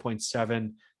a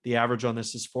 4.7. The average on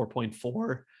this is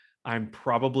 4.4. I'm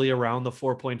probably around the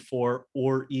 4.4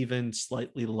 or even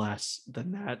slightly less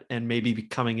than that, and maybe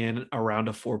coming in around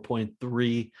a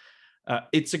 4.3.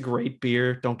 It's a great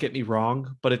beer, don't get me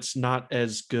wrong, but it's not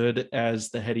as good as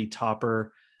the Heady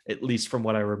Topper, at least from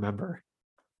what I remember.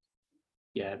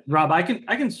 Yeah, Rob, I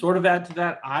can sort of add to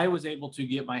that. I was able to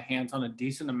get my hands on a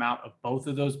decent amount of both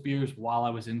of those beers while I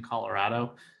was in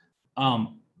Colorado.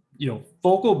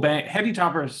 Heady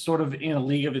Topper is sort of in a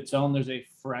league of its own. There's a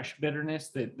fresh bitterness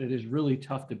that is really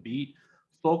tough to beat.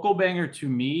 Focal Banger, to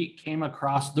me, came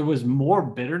across, there was more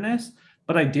bitterness,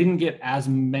 but I didn't get as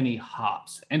many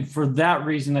hops. And for that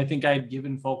reason, I think I had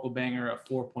given Focal Banger a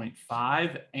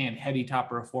 4.5 and Heady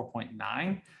Topper a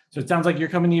 4.9. So it sounds like you're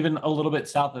coming even a little bit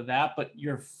south of that, but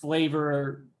your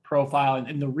flavor profile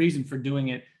and the reason for doing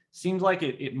it seems like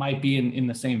it might be in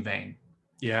the same vein.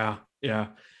 Yeah.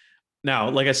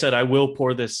 Now, like I said, I will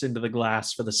pour this into the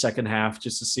glass for the second half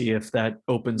just to see if that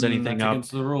opens anything that's up.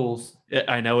 Against the rules.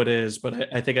 I know it is,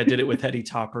 but I think I did it with Heady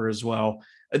Topper as well.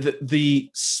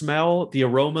 The smell, the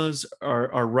aromas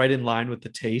are right in line with the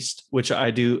taste, which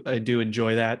I do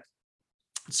enjoy that.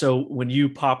 So when you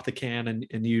pop the can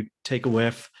and you take a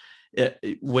whiff,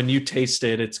 when you taste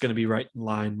it, it's going to be right in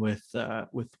line with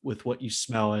what you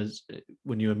smell as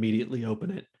when you immediately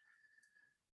open it.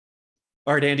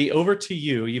 All right, Andy, over to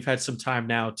you. You've had some time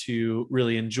now to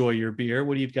really enjoy your beer.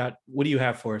 What do you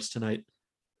have for us tonight?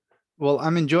 Well,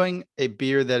 I'm enjoying a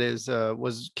beer that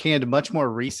was canned much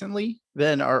more recently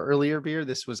than our earlier beer.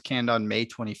 This was canned on May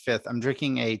 25th. I'm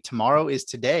drinking a Tomorrow is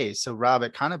Today. So, Rob,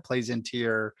 it kind of plays into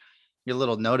your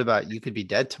little note about you could be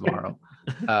dead tomorrow.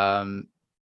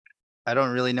 I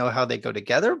don't really know how they go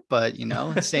together, but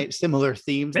similar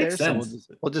themes there. Sense.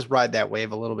 So we'll just ride that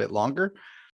wave a little bit longer.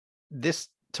 This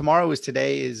Tomorrow is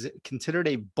Today is considered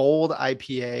a bold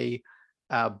IPA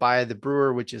by the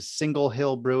brewer, which is Single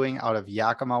Hill Brewing out of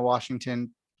Yakima,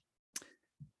 Washington.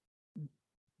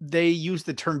 They use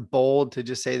the term bold to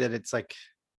just say that it's like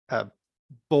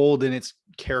bold in its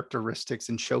characteristics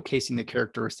and showcasing the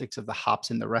characteristics of the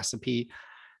hops in the recipe.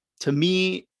 To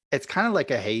me, it's kind of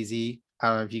like a hazy. I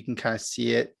don't know if you can kind of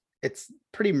see it. It's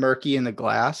pretty murky in the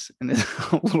glass and it's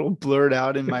a little blurred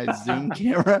out in my Zoom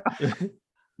camera.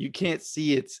 You can't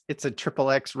see it's a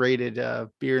triple X rated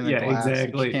beer in the glass.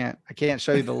 Exactly. I can't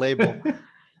show you the label,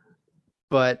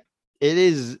 but it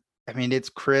is, I mean, it's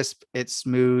crisp, it's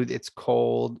smooth, it's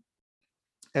cold.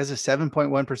 It has a 7.1%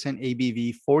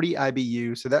 ABV, 40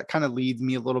 IBU. So that kind of leads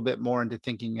me a little bit more into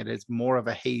thinking it is more of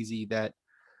a hazy that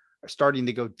are starting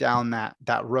to go down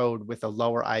that road with a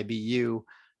lower IBU.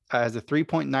 Has a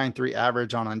 3.93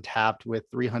 average on Untapped with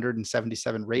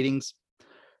 377 ratings.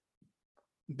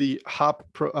 The hop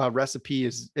recipe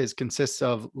is consists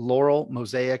of laurel,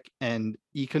 mosaic, and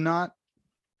econaut,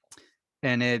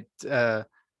 and it the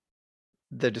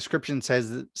description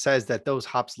says that those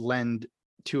hops lend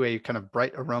to a kind of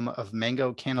bright aroma of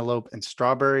mango, cantaloupe, and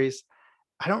strawberries.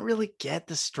 I don't really get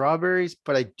the strawberries,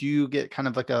 but I do get kind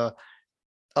of like a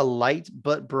light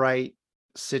but bright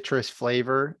citrus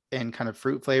flavor and kind of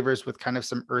fruit flavors with kind of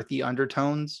some earthy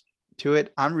undertones to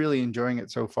it. I'm really enjoying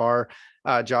it so far.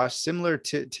 Josh, similar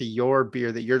to your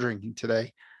beer that you're drinking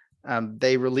today,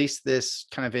 they released this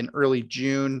kind of in early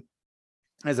June.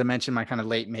 As I mentioned, my kind of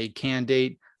late May can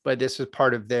date, but this was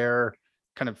part of their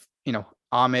kind of,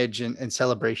 homage and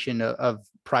celebration of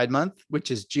Pride Month,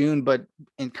 which is June, but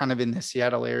in kind of in the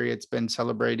Seattle area, it's been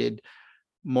celebrated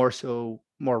more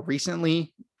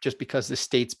recently, just because the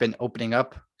state's been opening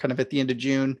up kind of at the end of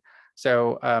June.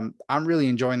 So I'm really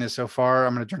enjoying this so far.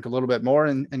 I'm going to drink a little bit more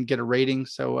and get a rating.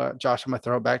 So Josh, I'm going to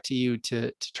throw it back to you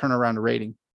to turn around a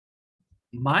rating.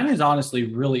 Mine is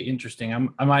honestly really interesting.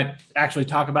 I might actually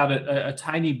talk about it a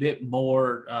tiny bit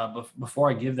more before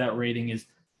I give that rating. Is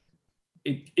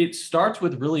it starts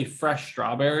with really fresh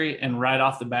strawberry, and right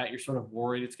off the bat, you're sort of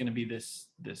worried it's going to be this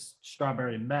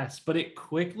strawberry mess, but it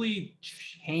quickly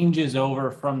changes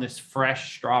over from this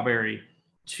fresh strawberry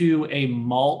to a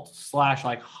malt /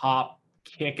 like hop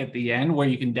kick at the end, where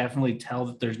you can definitely tell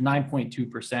that there's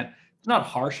 9.2%. It's not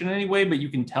harsh in any way, but you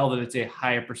can tell that it's a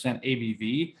higher percent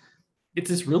ABV. It's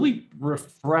this really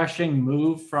refreshing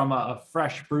move from a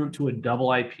fresh fruit to a double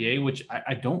IPA, which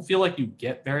I don't feel like you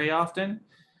get very often.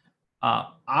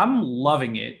 I'm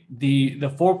loving it. The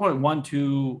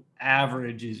 4.12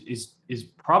 average is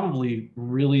probably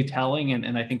really telling,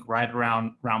 and I think right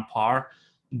around par,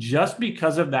 just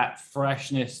because of that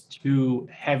freshness to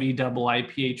heavy double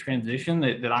IPA transition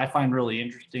that I find really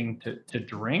interesting to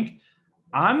drink.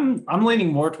 I'm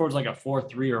leaning more towards like a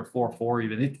 4.3 or 4.4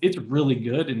 even. It's really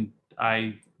good, and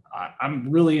I'm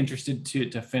really interested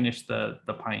to finish the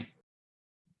pint.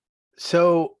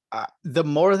 So the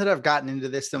more that I've gotten into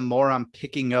this, the more I'm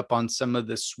picking up on some of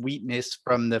the sweetness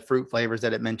from the fruit flavors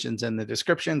that it mentions in the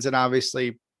descriptions. And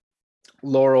obviously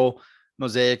laurel,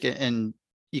 mosaic, and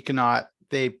econaut,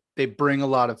 they bring a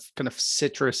lot of kind of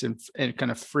citrus and kind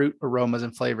of fruit aromas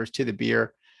and flavors to the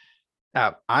beer.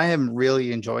 I am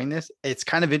really enjoying this. It's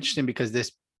kind of interesting because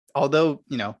this, although,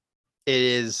 it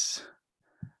is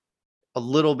a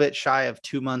little bit shy of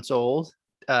 2 months old,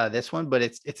 this one, but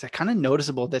it's a kind of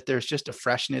noticeable that there's just a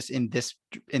freshness in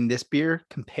this beer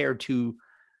compared to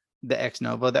the Ex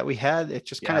Novo that we had. It's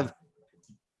just kind of,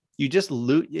 you just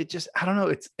loot it. Just, I don't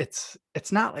know.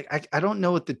 It's not like, I don't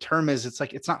know what the term is. It's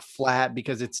like, it's not flat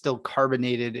because it's still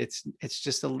carbonated. It's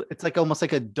just it's like almost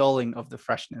like a dulling of the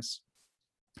freshness.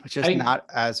 It's just not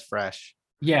as fresh.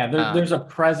 Yeah, there's a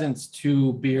presence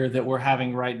to beer that we're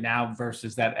having right now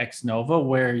versus that Ex Novo,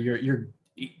 where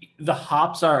the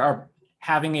hops are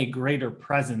having a greater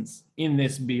presence in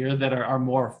this beer that are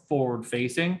more forward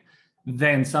facing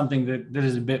than something that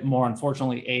is a bit more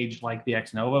unfortunately aged, like the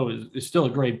Ex Novo is still a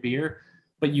great beer,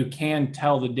 but you can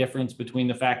tell the difference between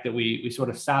the fact that we sort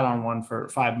of sat on one for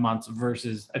 5 months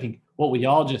versus I think what we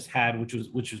all just had, which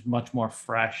was much more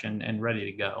fresh and ready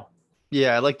to go.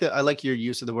 Yeah, I like your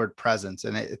use of the word presence,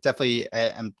 and it definitely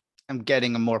I'm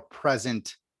getting a more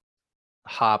present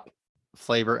hop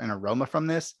flavor and aroma from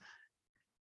this.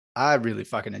 I really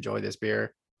fucking enjoy this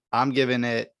beer. I'm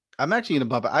actually gonna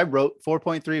bump it. I wrote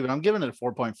 4.3, but I'm giving it a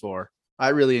 4.4. I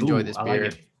really enjoy this beer.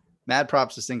 Like Mad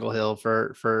props to Single Hill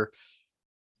for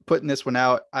putting this one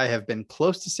out. I have been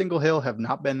close to Single Hill, have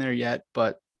not been there yet,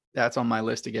 but that's on my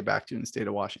list to get back to in the state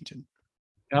of Washington.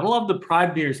 Gotta love the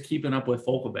Pride beers keeping up with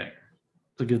Folkelbanger.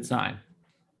 It's a good sign.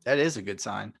 That is a good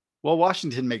sign. Well,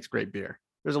 Washington makes great beer.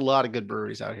 There's a lot of good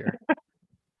breweries out here.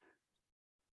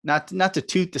 Not to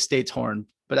toot the state's horn,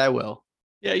 but I will.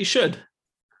 Yeah, you should.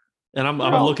 And I'm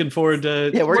looking forward to.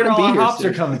 Yeah, we're gonna all be our here hops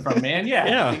soon. are coming from, man.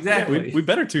 Yeah, exactly. We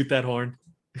better toot that horn.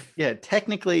 Yeah,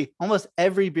 technically, almost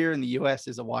every beer in the U.S.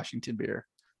 is a Washington beer.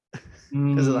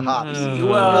 because of the hops.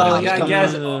 Well, Yeah, I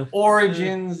guess uh,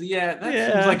 origins. Yeah,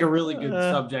 that seems like a really good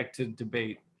uh, subject to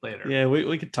debate later. Yeah,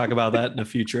 we could talk about that in a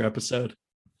future episode.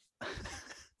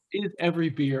 Is every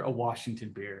beer a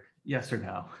Washington beer? Yes or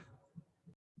no?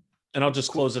 And I'll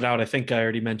just close it out. I think I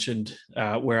already mentioned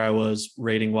where I was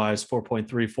rating wise 4.3,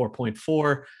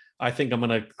 4.4. I think I'm going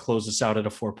to close this out at a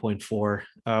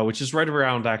 4.4, which is right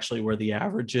around actually where the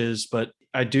average is. But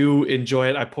I do enjoy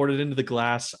it. I poured it into the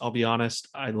glass. I'll be honest.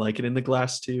 I like it in the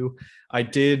glass too. I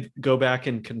did go back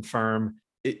and confirm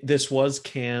this was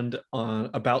canned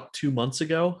about 2 months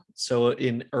ago. So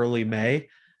in early May.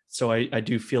 So I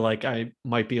do feel like I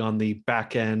might be on the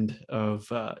back end of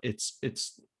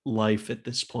its life at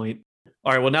this point.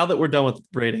 All right, well, now that we're done with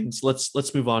ratings,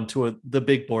 let's move on to the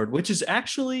big board, which is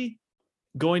actually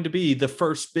going to be the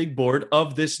first big board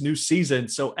of this new season.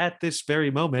 So at this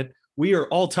very moment, we are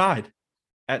all tied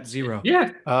at 0.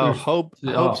 Yeah. Hope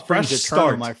springs fresh eternal,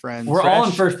 start. my friends. We're all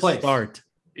in first place. Start.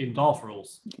 In golf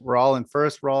rules. We're all in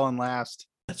first. We're all in last.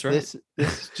 That's right. This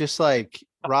is just like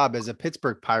Rob, as a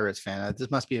Pittsburgh Pirates fan,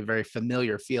 this must be a very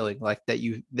familiar feeling, like that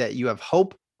you have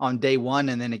hope on day one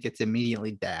and then it gets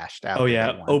immediately dashed out. Oh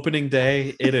yeah, opening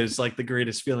day, it is like the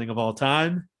greatest feeling of all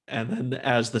time. And then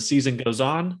as the season goes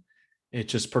on, it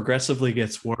just progressively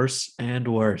gets worse and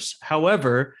worse.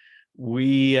 However,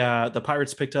 the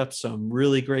Pirates picked up some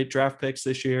really great draft picks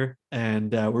this year,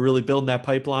 and we're really building that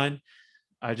pipeline.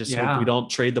 I just hope we don't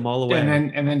trade them all away.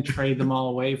 And then trade them all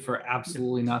away for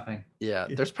absolutely nothing. Yeah,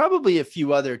 there's probably a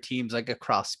few other teams like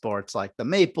across sports, like the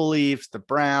Maple Leafs, the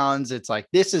Browns. It's like,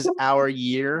 this is our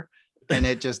year, and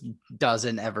it just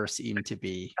doesn't ever seem to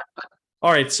be.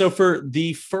 All right, so for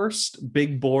the first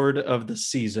big board of the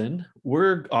season,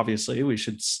 we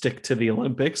should stick to the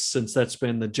Olympics since that's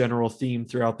been the general theme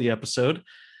throughout the episode.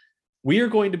 We are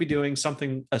going to be doing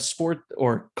calling a sport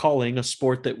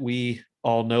that we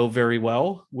all know very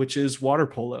well, which is water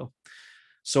polo.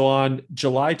 So on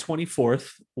July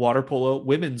 24th,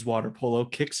 women's water polo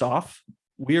kicks off.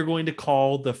 We are going to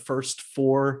call the first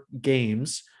 4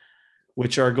 games,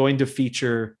 which are going to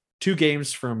feature 2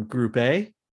 games from Group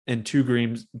A and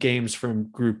 2 games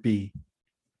from Group B.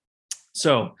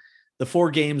 So the 4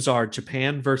 games are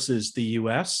Japan versus the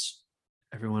US.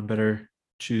 Everyone better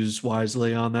choose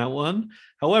wisely on that one.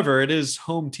 However, it is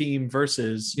home team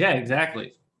versus. Yeah,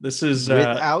 exactly. This is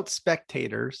without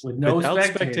spectators. Without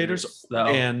spectators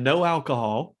and no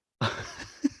alcohol.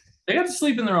 They got to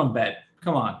sleep in their own bed.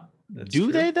 Come on.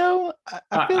 Do they though?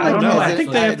 I don't know. I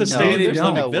think they have to stay in the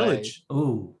Olympic Village.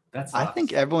 Ooh, I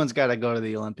think everyone's got to go to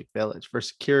the Olympic Village for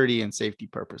security and safety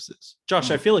purposes. Josh,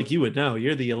 I feel like you would know.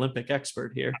 You're the Olympic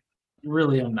expert here.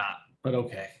 Really, I'm not, but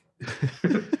okay.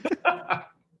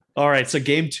 All right. So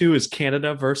game 2 is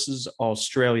Canada versus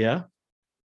Australia.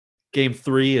 Game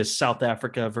 3 is South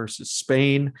Africa versus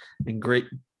Spain. And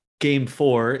game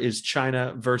 4 is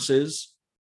China versus,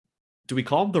 do we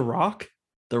call them the Rock?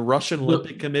 The Russian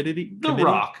Olympic Committee? The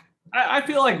Rock. I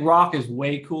feel like Rock is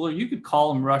way cooler. You could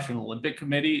call them Russian Olympic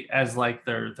Committee as like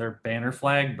their banner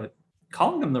flag, but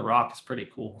calling them the Rock is pretty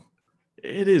cool.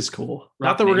 It is cool. Rock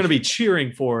Not that we're going to be Nation.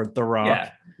 cheering for the Rock.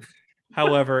 Yeah.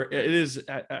 However, it is.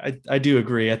 I do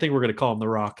agree. I think we're going to call him the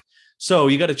Rock. So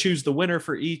you got to choose the winner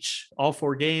for all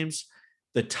 4 games.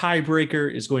 The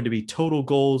tiebreaker is going to be total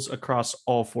goals across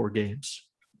all 4 games.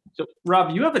 So,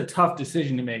 Rob, you have a tough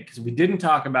decision to make because we didn't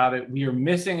talk about it. We are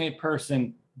missing a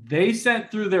person. They sent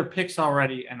through their picks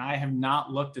already, and I have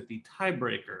not looked at the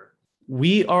tiebreaker.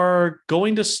 We are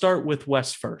going to start with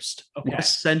Wes first. Okay.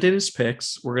 Wes sent in his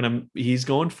picks. He's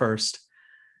going first.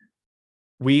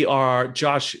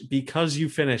 Josh, because you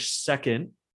finished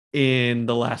second in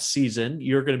the last season,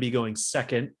 you're going to be going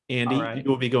second. Andy, right. You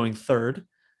will be going third,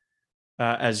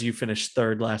 as you finished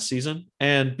third last season.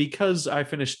 And because I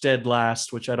finished dead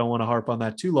last, which I don't want to harp on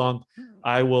that too long,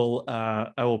 I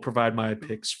will provide my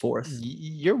picks fourth.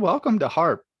 You're welcome to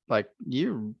harp. Like,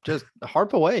 you just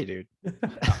harp away, dude.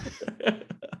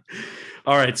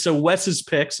 All right. So Wes's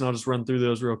picks, and I'll just run through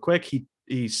those real quick.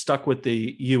 He stuck with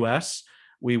the US.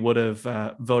 We would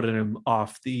have voted him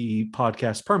off the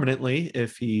podcast permanently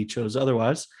if he chose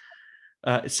otherwise.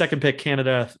 Second pick,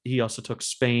 Canada. He also took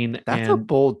Spain. That's a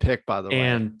bold pick, by the way.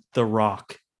 And The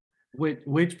Rock.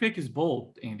 Which pick is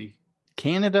bold, Andy?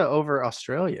 Canada over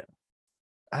Australia.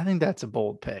 I think that's a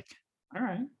bold pick. All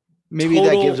right. Maybe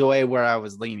that gives away where I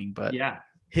was leaning, but yeah.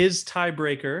 His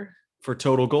tiebreaker for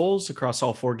total goals across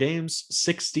all 4 games,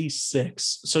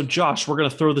 66. So Josh, we're going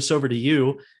to throw this over to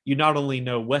you. You not only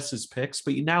know Wes's picks,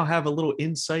 but you now have a little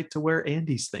insight to where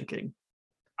Andy's thinking.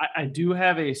 I do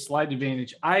have a slight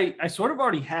advantage. I sort of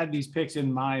already had these picks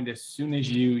in mind as soon as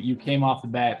you came off the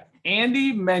bat.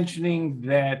 Andy mentioning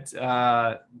that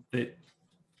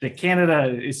that Canada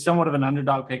is somewhat of an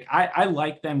underdog pick. I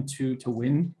like them to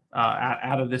win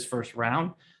out of this first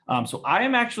round. So I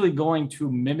am actually going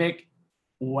to mimic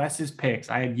Wes's picks.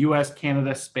 I had US,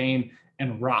 Canada, Spain,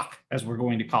 and Rock, as we're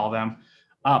going to call them.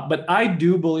 But I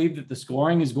do believe that the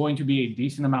scoring is going to be a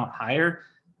decent amount higher.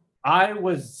 I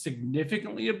was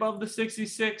significantly above the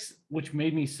 66, which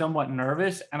made me somewhat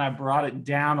nervous, and I brought it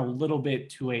down a little bit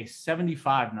to a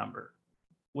 75 number,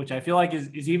 which I feel like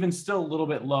is even still a little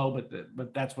bit low,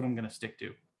 but that's what I'm going to stick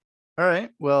to. All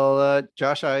right. Well,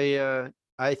 Josh,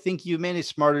 I think you made a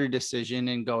smarter decision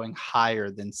in going higher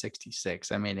than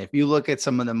 66. I mean, if you look at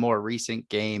some of the more recent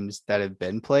games that have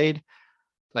been played,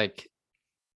 like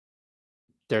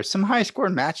there's some high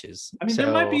scoring matches. I mean, there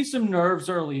might be some nerves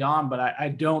early on, but I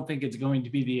don't think it's going to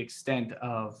be the extent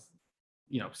of,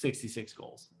 66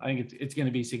 goals. I think it's going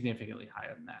to be significantly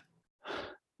higher than that.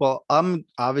 Well, I'm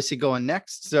obviously going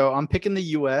next. So I'm picking the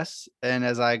US. And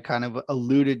as I kind of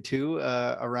alluded to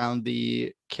around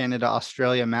the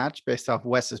Canada-Australia match based off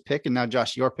Wes's pick, and now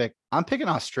Josh, your pick, I'm picking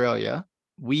Australia.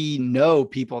 We know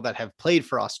people that have played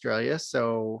for Australia,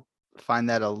 so find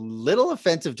that a little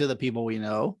offensive to the people we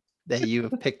know that you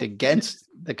have picked against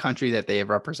the country that they have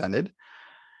represented.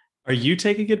 Are you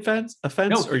taking offense,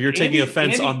 or you're taking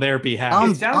offense on their behalf?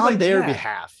 On their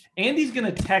behalf. Andy's going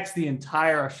to text the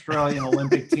entire Australian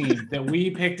Olympic team that we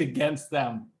picked against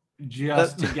them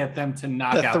just to get them to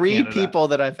knock out the three Canada. People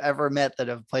that I've ever met that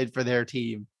have played for their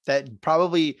team, that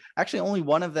probably actually only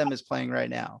one of them is playing right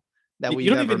now. That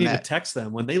you don't even need to text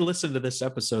them. When they listen to this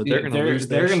episode, they're going to lose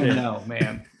their shit. They're going to know,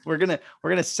 man. We're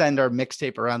gonna send our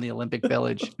mixtape around the Olympic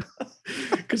Village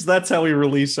because that's how we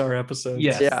release our episodes.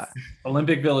 Yes. Yeah,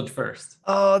 Olympic Village first.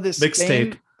 Oh, this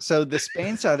mixtape. So the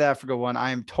Spain South Africa one,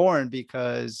 I am torn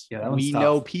because we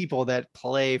know people that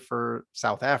play for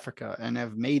South Africa and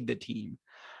have made the team.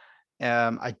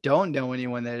 I don't know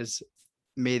anyone that has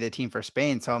made the team for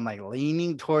Spain, so I'm like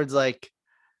leaning towards like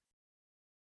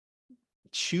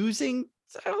choosing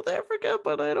South Africa,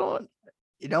 but I don't.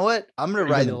 You know what? I'm gonna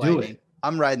ride the lightning.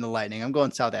 I'm riding the lightning. I'm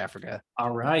going South Africa. All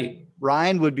right.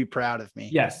 Ryan would be proud of me.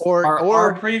 Yes.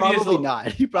 Or previous, probably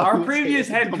not. Our previous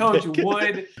head coach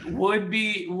would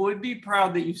be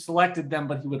proud that you selected them,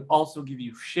 but he would also give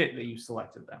you shit that you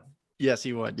selected them. Yes,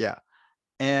 he would. Yeah.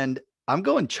 And I'm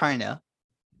going China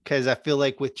because I feel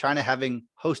like with China having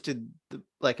hosted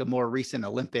like a more recent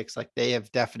Olympics, like they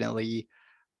have definitely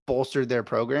bolstered their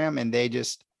program and they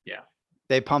just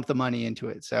they pump the money into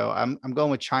it. So I'm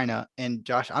going with China. And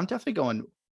Josh, I'm definitely going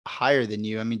higher than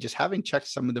you. I mean, just having checked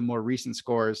some of the more recent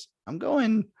scores, I'm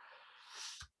going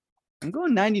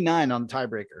 99 on the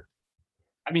tiebreaker.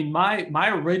 I mean, my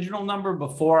original number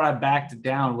before I backed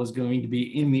down was going to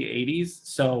be in the 80s.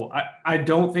 So I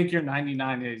don't think your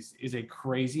 99 is a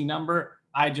crazy number.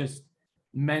 I just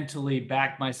mentally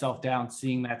backed myself down.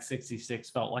 Seeing that 66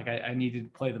 felt like I needed to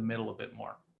play the middle a bit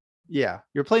more. Yeah,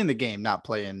 you're playing the game, not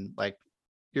playing like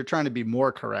you're trying to be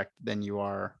more correct than you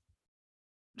are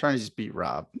trying to just beat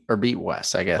Rob or beat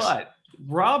Wes, I guess. But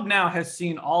Rob now has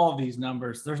seen all of these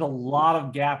numbers. There's a lot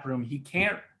of gap room. He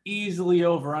can't easily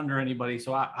over under anybody.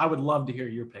 So I would love to hear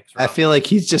your picks, Rob. I feel like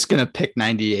he's just going to pick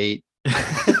 98.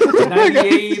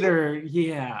 98 or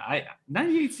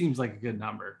 98 seems like a good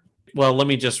number. Well, let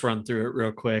me just run through it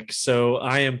real quick. So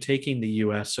I am taking the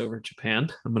US over Japan.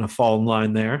 I'm going to fall in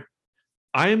line there.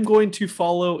 I am going to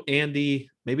follow Andy,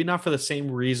 maybe not for the same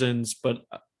reasons, but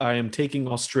I am taking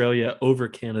Australia over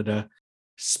Canada.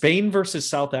 Spain versus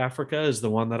South Africa is the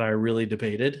one that I really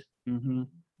debated. Mm-hmm.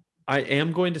 I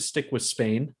am going to stick with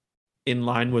Spain in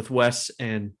line with Wes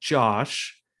and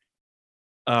Josh,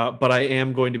 but I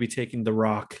am going to be taking the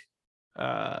Rock,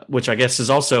 which I guess is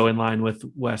also in line with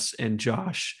Wes and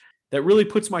Josh. That really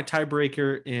puts my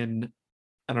tiebreaker in,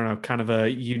 I don't know, kind of a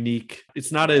unique.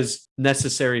 It's not as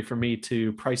necessary for me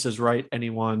to Price is Right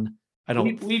anyone. I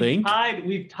don't think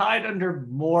we've tied under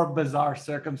more bizarre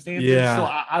circumstances. Yeah. So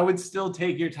I would still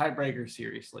take your tiebreaker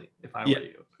seriously if I were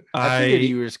you. I figured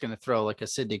you were just going to throw like a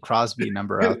Sidney Crosby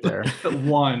number out there.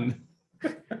 One.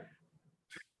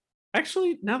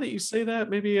 Actually, now that you say that,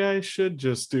 maybe I should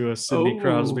just do a Sidney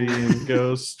Crosby and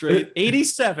go straight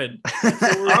 87.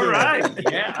 All right.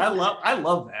 Yeah, I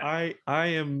love that. I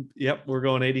am. Yep, we're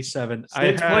going 87.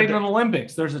 It's played in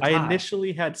Olympics. There's a tie. I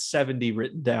initially had 70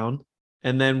 written down,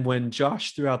 and then when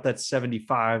Josh threw out that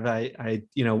 75, I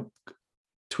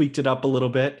tweaked it up a little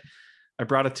bit. I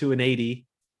brought it to an 80.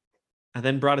 I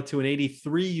then brought it to an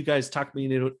 83. You guys talked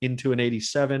me into an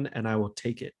 87, and I will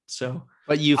take it. So,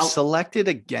 but you've selected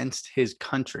against his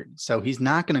country, so he's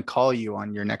not going to call you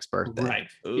on your next birthday. Right?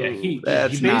 Yeah,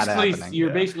 that's not happening.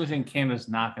 You're basically saying Canada's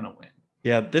not going to win.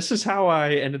 Yeah, this is how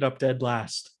I ended up dead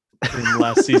last in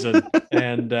last season,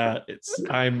 and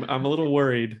I'm a little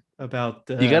worried about.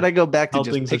 You got to go back to how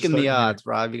just things are picking the starting here. odds,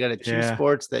 Rob. You got to choose Yeah.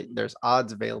 sports that there's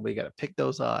odds available. You got to pick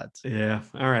those odds. Yeah.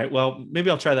 All right. Well, maybe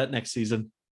I'll try that next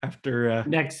season after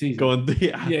Next season. going.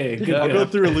 Yeah, good. I'll go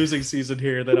through a losing season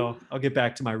here. Then I'll get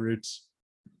back to my roots.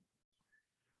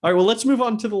 All right. Well, let's move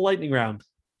on to the lightning round.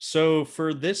 So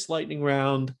for this lightning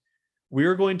round,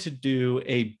 we're going to do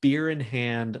a beer in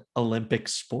hand Olympic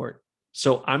sport.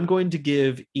 So I'm going to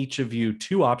give each of you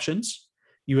two options.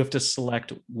 You have to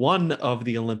select one of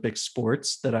the Olympic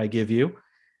sports that I give you.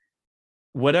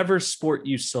 Whatever sport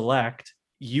you select,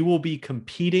 you will be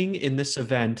competing in this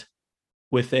event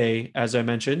with as I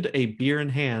mentioned, a beer in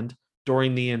hand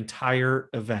during the entire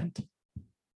event.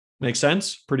 Make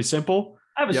sense? Pretty simple.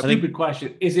 I have a stupid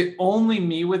question. Is it only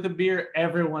me with a beer?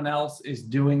 Everyone else is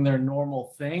doing their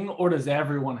normal thing, or does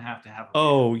everyone have to have a beer?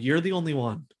 Oh, you're the only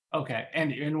one. Okay.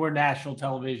 And we're national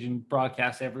television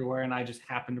broadcast everywhere, and I just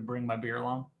happen to bring my beer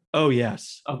along? Oh,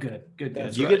 yes. Oh, good. Good.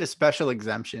 That's You right. get a special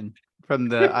exemption from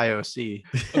the IOC.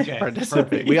 Okay.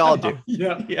 Participate. We all do.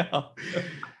 Yeah. Yeah.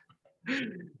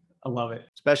 I love it.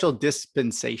 Special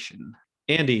dispensation.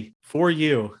 Andy, for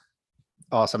you,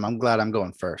 Awesome. I'm glad I'm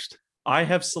going first. I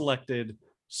have selected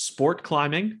sport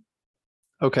climbing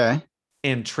Okay.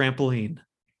 and trampoline.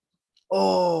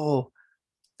 Oh,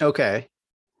 okay.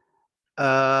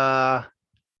 I'm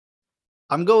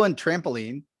going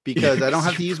trampoline because I don't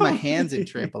have to use my hands in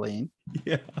trampoline.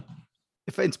 Yeah.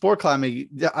 If in sport climbing,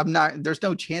 there's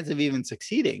no chance of even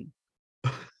succeeding.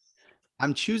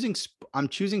 I'm choosing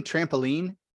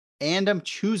trampoline, and I'm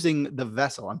choosing the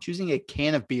vessel. I'm choosing a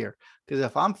can of beer because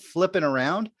if I'm flipping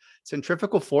around,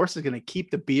 centrifugal force is going to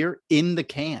keep the beer in the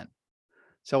can,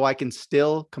 so I can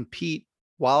still compete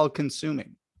while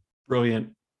consuming.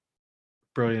 Brilliant.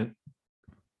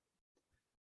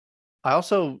 I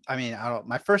don't.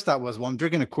 My first thought was, well, I'm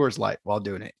drinking a Coors Light while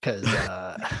doing it because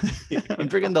I'm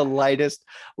drinking the lightest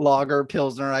lager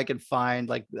pilsner I can find,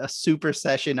 like a Super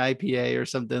Session IPA or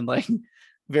something, like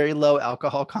very low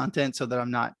alcohol content, so that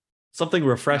I'm not Something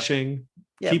refreshing.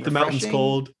 Yeah, Keep the mountains refreshing.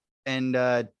 cold. And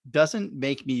doesn't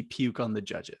make me puke on the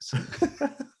judges.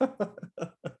 All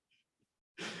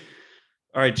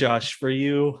right, Josh, for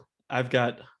you, I've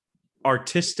got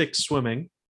artistic swimming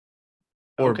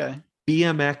or Okay.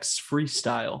 BMX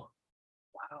freestyle.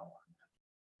 Wow.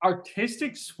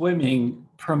 Artistic swimming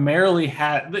primarily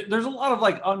there's a lot of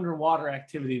like underwater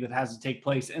activity that has to take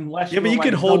place unless Yeah, but you like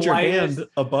could hold your lightest. hand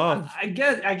above. I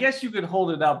guess you could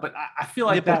hold it up, but I feel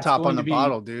like Nipple that's top going on the to be,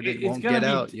 bottle, dude. It won't get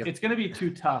out. It's going to be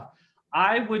too tough.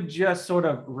 I would just sort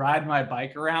of ride my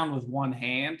bike around with one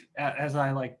hand as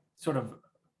I like sort of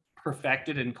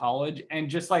perfected in college, and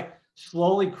just like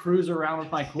slowly cruise around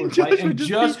with my Coors Light and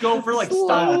just go for like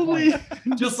style points.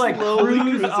 Just like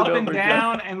cruise up and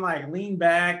down and like lean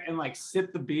back and like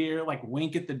sip the beer, like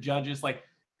wink at the judges, like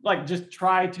just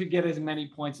try to get as many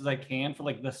points as I can for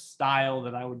like the style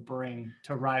that I would bring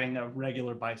to riding a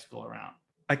regular bicycle around.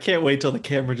 I can't wait till the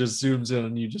camera just zooms in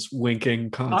on you just winking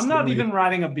constantly. I'm not even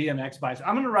riding a BMX bicycle.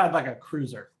 I'm going to ride like a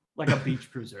cruiser, like a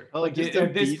beach cruiser. Like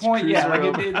at this point, yeah,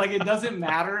 like it doesn't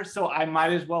matter. So I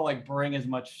might as well like bring as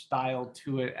much style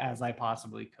to it as I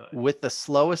possibly could. With the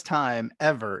slowest time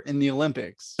ever in the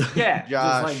Olympics. Yeah,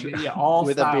 Josh, just like, all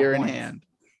with a beer points. in hand.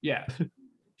 Yeah,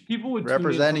 people would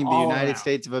representing the United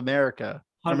States of America,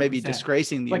 100%. Or maybe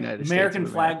disgracing the like United American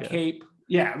States. American flag cape.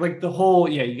 Yeah, like the whole.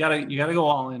 Yeah, you gotta go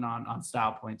all in on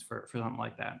style points for something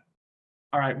like that.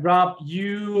 All right, Rob,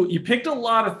 you picked a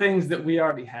lot of things that we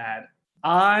already had.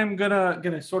 I'm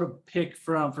gonna sort of pick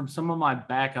from some of my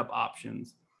backup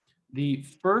options. The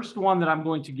first one that I'm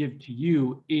going to give to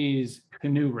you is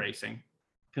canoe racing,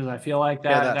 because I feel like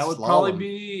that would probably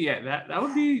be that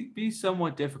would be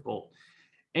somewhat difficult.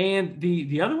 And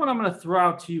the other one I'm going to throw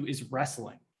out to you is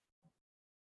wrestling.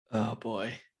 Oh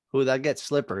boy. Ooh, that gets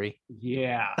slippery.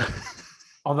 Yeah.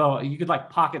 Although you could like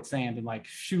pocket sand and like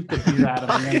shoot the beer out of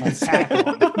them and like tackle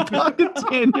them. Pocket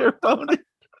sand your opponent.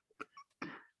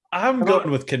 I'm going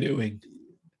with canoeing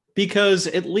because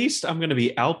at least I'm going to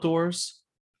be outdoors.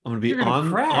 I'm going to be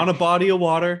on a body of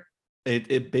water.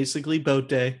 It basically boat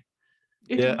day.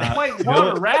 It's like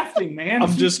water rafting, man.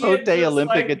 I'm just boat day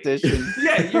Olympic edition.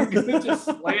 Yeah, you're going to just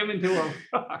slam into a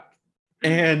rock.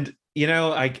 And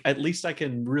at least I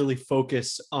can really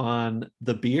focus on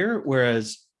the beer.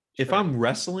 Whereas if I'm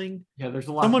wrestling, there's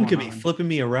a lot. Someone could be flipping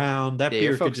me around. That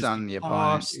beer could just on the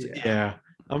opponent. Yeah.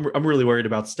 I'm really worried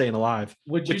about staying alive.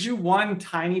 Would you do one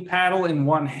tiny paddle in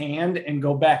one hand and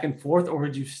go back and forth, or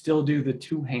would you still do the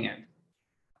two hand?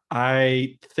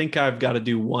 I think I've got to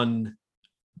do one.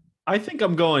 I think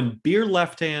I'm going beer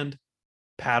left hand,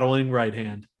 paddling right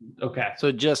hand. Okay.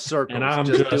 So just circles, And I'm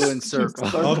just just- doing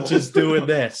circles. I'm just doing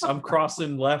this. I'm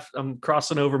crossing left. I'm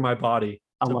crossing over my body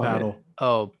I to love paddle. it.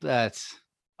 Oh, that's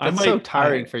I so might.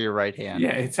 tiring for your right hand.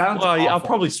 Yeah, it sounds Well, I'll awful.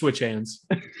 probably switch hands.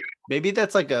 Maybe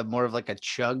that's like a more of like a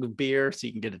chug beer, so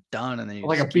you can get it done, and then you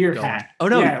like a just keep beer going. hat. Oh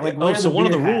no! Yeah, like wear so the one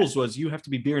of the beer hat. rules was you have to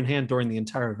be beer in hand during the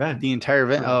entire event. The entire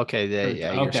event. Oh, okay,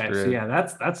 yeah, you're Okay, screwed. so yeah,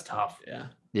 that's tough. Yeah.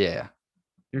 Yeah.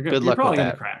 You're Good You're luck with probably gonna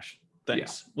that. crash.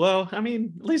 Thanks. Well, I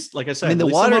mean, at least, like I said, I mean, the at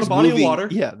least I'm on water's a body moving. of water.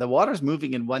 Yeah, the water's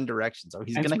moving in one direction, so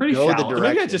he's And it's gonna pretty go the shallow. Or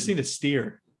direction. maybe I just need to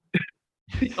steer.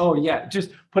 Oh yeah,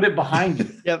 just put it behind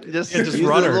you. Yep, just Yeah, just use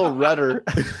rudder. a little rudder.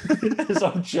 As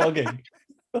I'm chugging.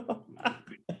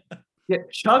 Yeah,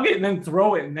 chug it and then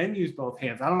throw it and then use both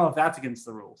hands. I don't know if that's against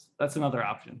the rules. That's another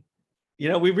option. You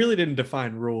know, we really didn't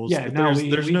define rules. Yeah, but no,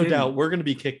 there's we no didn't. doubt we're going to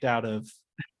be kicked out of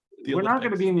the We're not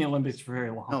going to Olympics. be in the Olympics for very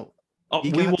long. No, Oh,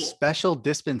 you we got will. special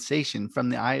dispensation from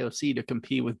the IOC to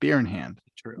compete with beer in hand.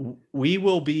 True. We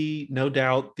will be, no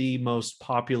doubt, the most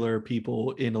popular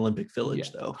people in Olympic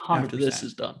Village, Yeah, though, 100%. after this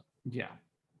is done. Yeah.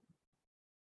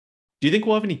 Do you think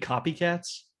we'll have any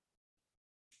copycats?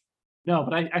 No,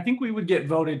 but I think we would get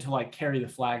voted to like carry the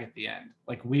flag at the end.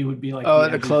 Like we would be like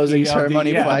The closing MVP of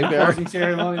ceremony flag the bearer. closing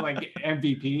ceremony, like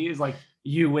MVP is like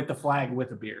you with the flag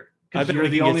with a beer. I Because bet you're we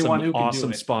the can only get one some who can do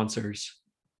awesome it. sponsors.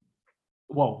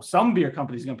 Whoa, some beer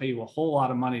company's gonna pay you a whole lot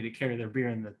of money to carry their beer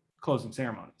in the closing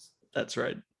ceremonies. That's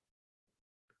right.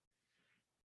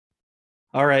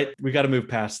 All right, we got to move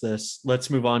past this. Let's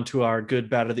move on to our good,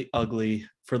 bad, or the ugly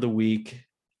for the week.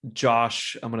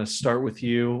 Josh, I'm going to start with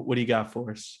you. What do you got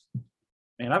for us?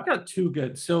 And I've got two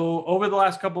good. So over the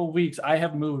last couple of weeks, I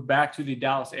have moved back to the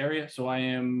Dallas area. So I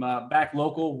am back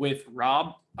local with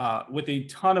Rob with a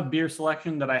ton of beer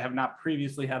selection that I have not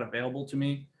previously had available to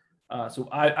me. So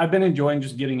I've been enjoying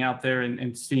just getting out there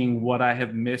and seeing what I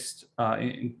have missed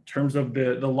in terms of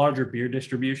the larger beer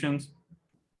distributions.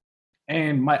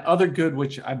 And my other good,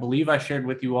 which I believe I shared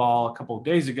with you all a couple of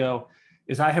days ago,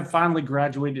 is I have finally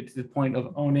graduated to the point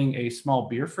of owning a small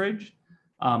beer fridge.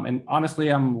 And honestly,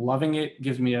 I'm loving it. It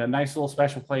gives me a nice little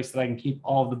special place that I can keep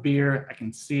all of the beer. I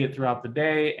can see it throughout the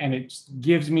day, and it just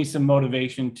gives me some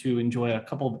motivation to enjoy a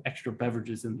couple of extra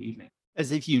beverages in the evening.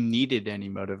 As if you needed any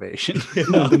motivation.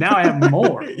 No, but now I have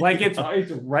more. Like it's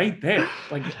right there.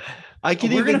 Like I can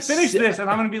we're even gonna finish see- this, and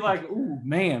I'm gonna be like, "Ooh,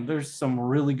 man, there's some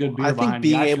really good beer I behind think me.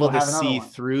 being I should able go to have another see one."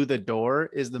 through the door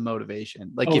is the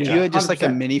motivation. Like Oh, if yeah, you had just like a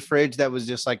 100%. mini fridge that was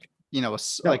just like,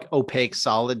 like opaque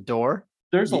solid door.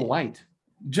 There's a Yeah. light,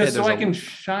 just so there's I a- can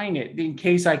shine it in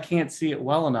case I can't see it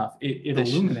well enough. It The sh-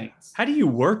 illuminates. How do you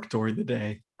work during the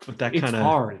day with that It's kind of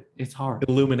hard. It's hard.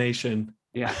 illumination?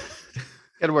 Yeah,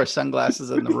 Gotta wear sunglasses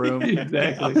in the room.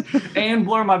 exactly. And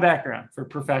blur my background for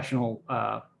professional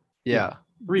Yeah.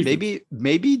 reasons.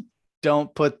 Maybe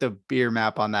don't put the beer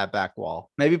map on that back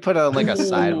wall. Maybe put it on like a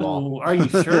side wall. Ooh, are you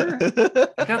sure?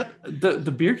 I got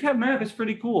the beer cap map is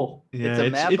pretty cool. Yeah,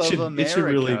 a map of it should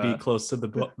really be America. close to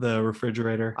the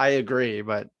refrigerator. I agree,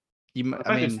 but If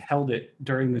I just held it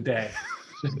during the day,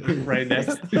 right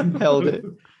next. Held it.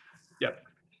 Yep.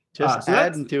 Just so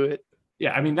that's- adding to it.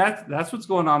 Yeah, I mean that's what's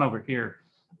going on over here.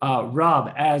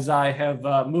 Rob, as I have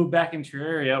moved back into your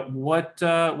area, what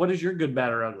is your good,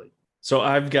 bad, or ugly? So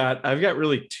I've got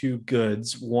really two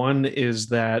goods. One is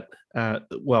that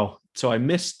so I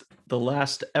missed the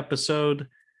last episode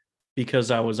because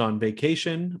I was on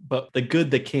vacation, but the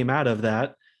good that came out of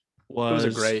that was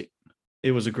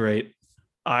It was a great.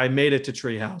 I made it to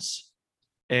Treehouse,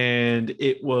 and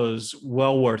it was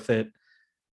well worth it.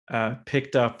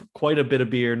 Picked up quite a bit of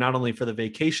beer, not only for the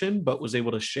vacation, but was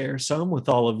able to share some with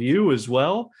all of you as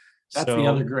well. That's So the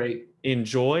other great.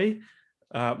 enjoy.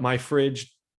 My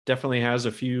fridge definitely has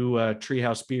a few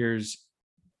Treehouse beers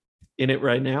in it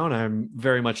right now, and I'm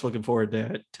very much looking forward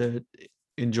to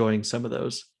enjoying some of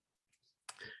those.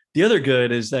 The other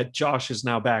good is that Josh is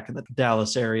now back in the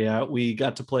Dallas area. We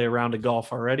got to play a round of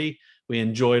golf already. We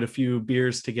enjoyed a few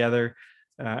beers together,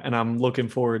 and I'm looking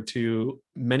forward to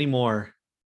many more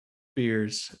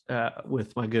beers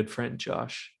with my good friend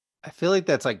Josh. I feel like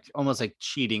that's like almost like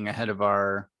cheating ahead of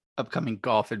our upcoming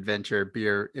golf adventure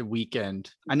beer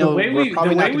weekend. I know we're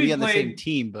probably not going to be on the same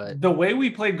team, but the way we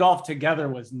played golf together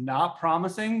was not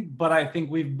promising, but I think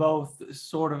we've both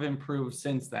sort of improved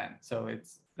since then. So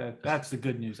that's the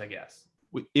good news, I guess.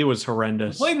 It was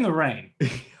horrendous. We played in the rain.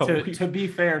 To be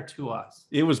fair to us,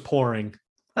 it was pouring.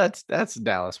 That's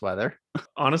Dallas weather.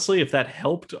 Honestly, if that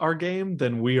helped our game,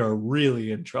 then we are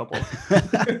really in trouble.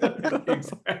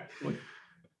 Exactly.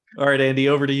 All right, Andy,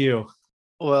 over to you.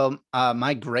 Well,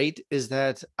 my great is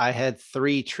that I had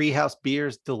 3 Treehouse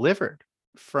beers delivered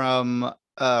from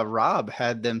Rob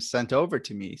had them sent over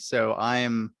to me. So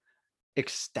I'm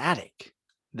ecstatic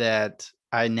that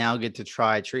I now get to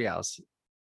try Treehouse,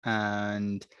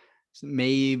 and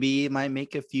maybe might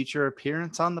make a future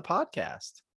appearance on the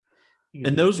podcast.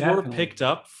 And those Definitely. were picked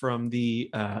up from the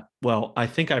I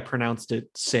think I pronounced it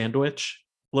sandwich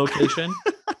location.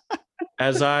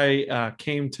 As I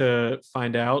came to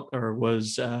find out, or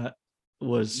was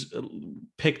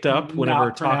picked up whenever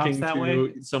Not pronounced talking that to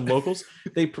way? some locals.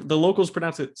 The locals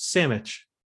pronounce it sandwich.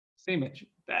 Sandwich.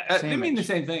 They mean the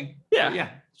same thing. Yeah, Yeah.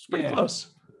 It's pretty close.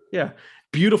 Yeah.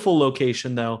 Beautiful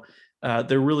location though.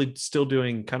 They're really still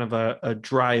doing kind of a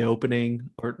dry opening,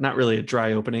 or not really a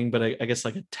dry opening, but I guess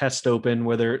like a test open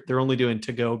where they're only doing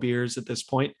to-go beers at this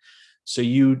point. So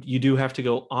you do have to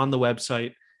go on the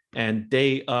website and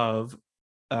day of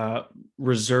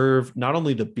reserve not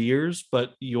only the beers,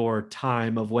 but your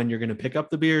time of when you're going to pick up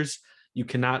the beers. You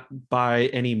cannot buy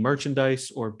any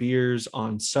merchandise or beers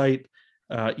on site.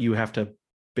 You have to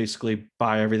basically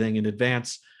buy everything in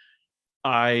advance.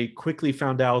 I quickly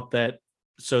found out that,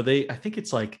 I think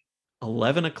it's like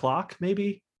 11 o'clock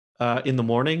maybe in the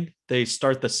morning, they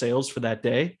start the sales for that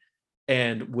day.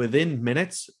 And within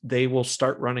minutes, they will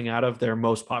start running out of their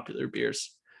most popular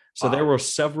beers. So there were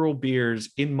several beers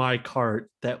in my cart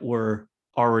that were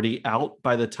already out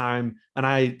by the time, and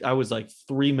I was like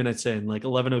 3 minutes in, like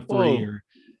 11:03, or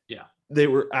they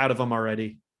were out of them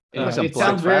already. It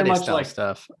sounds very much like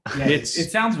stuff. Yeah, it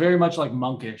sounds very much like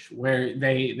Monkish, where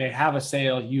they have a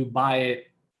sale, you buy it.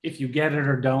 If you get it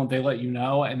or don't, they let you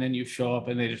know, and then you show up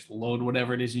and they just load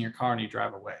whatever it is in your car and you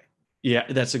drive away. Yeah,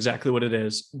 that's exactly what it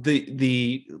is.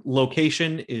 The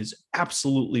location is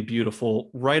absolutely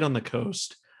beautiful, right on the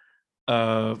coast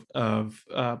of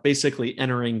basically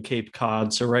entering Cape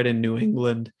Cod, so right in New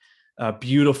England.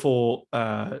 Beautiful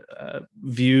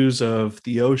views of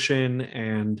the ocean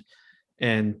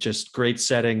and just great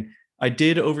setting. I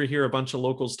did overhear a bunch of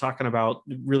locals talking about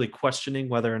really questioning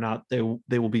whether or not they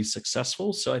will be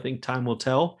successful. So I think time will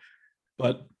tell.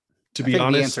 But to be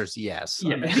honest, the answer is yes.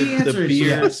 Yeah, the answer is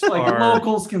yes. Like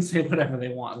locals can say whatever they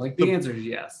want. Like the answer is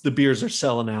yes. The beers are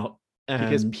selling out.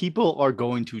 Because people are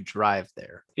going to drive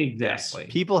there. Exactly.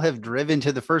 Yes. People have driven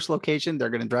to the first location. They're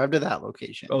going to drive to that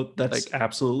location. Oh, that's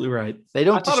absolutely right. They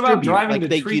don't. I thought about driving to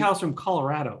Treehouse from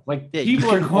Colorado. Like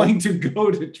people are going to go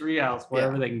to Treehouse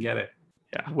wherever they can get it.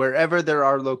 Yeah. Wherever there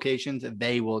are locations,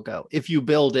 they will go. If you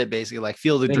build it, basically like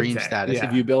Field of Dream status. Yeah.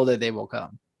 If you build it, they will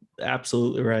come.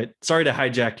 Absolutely right. Sorry to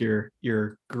hijack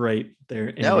your great there.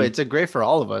 Andy. No, it's a great for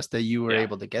all of us that you were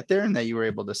able to get there and that you were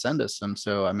able to send us some.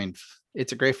 So, I mean,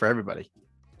 it's a great for everybody.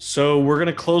 So we're going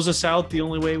to close this out the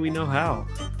only way we know how.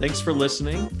 Thanks for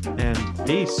listening, and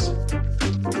peace.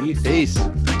 Peace.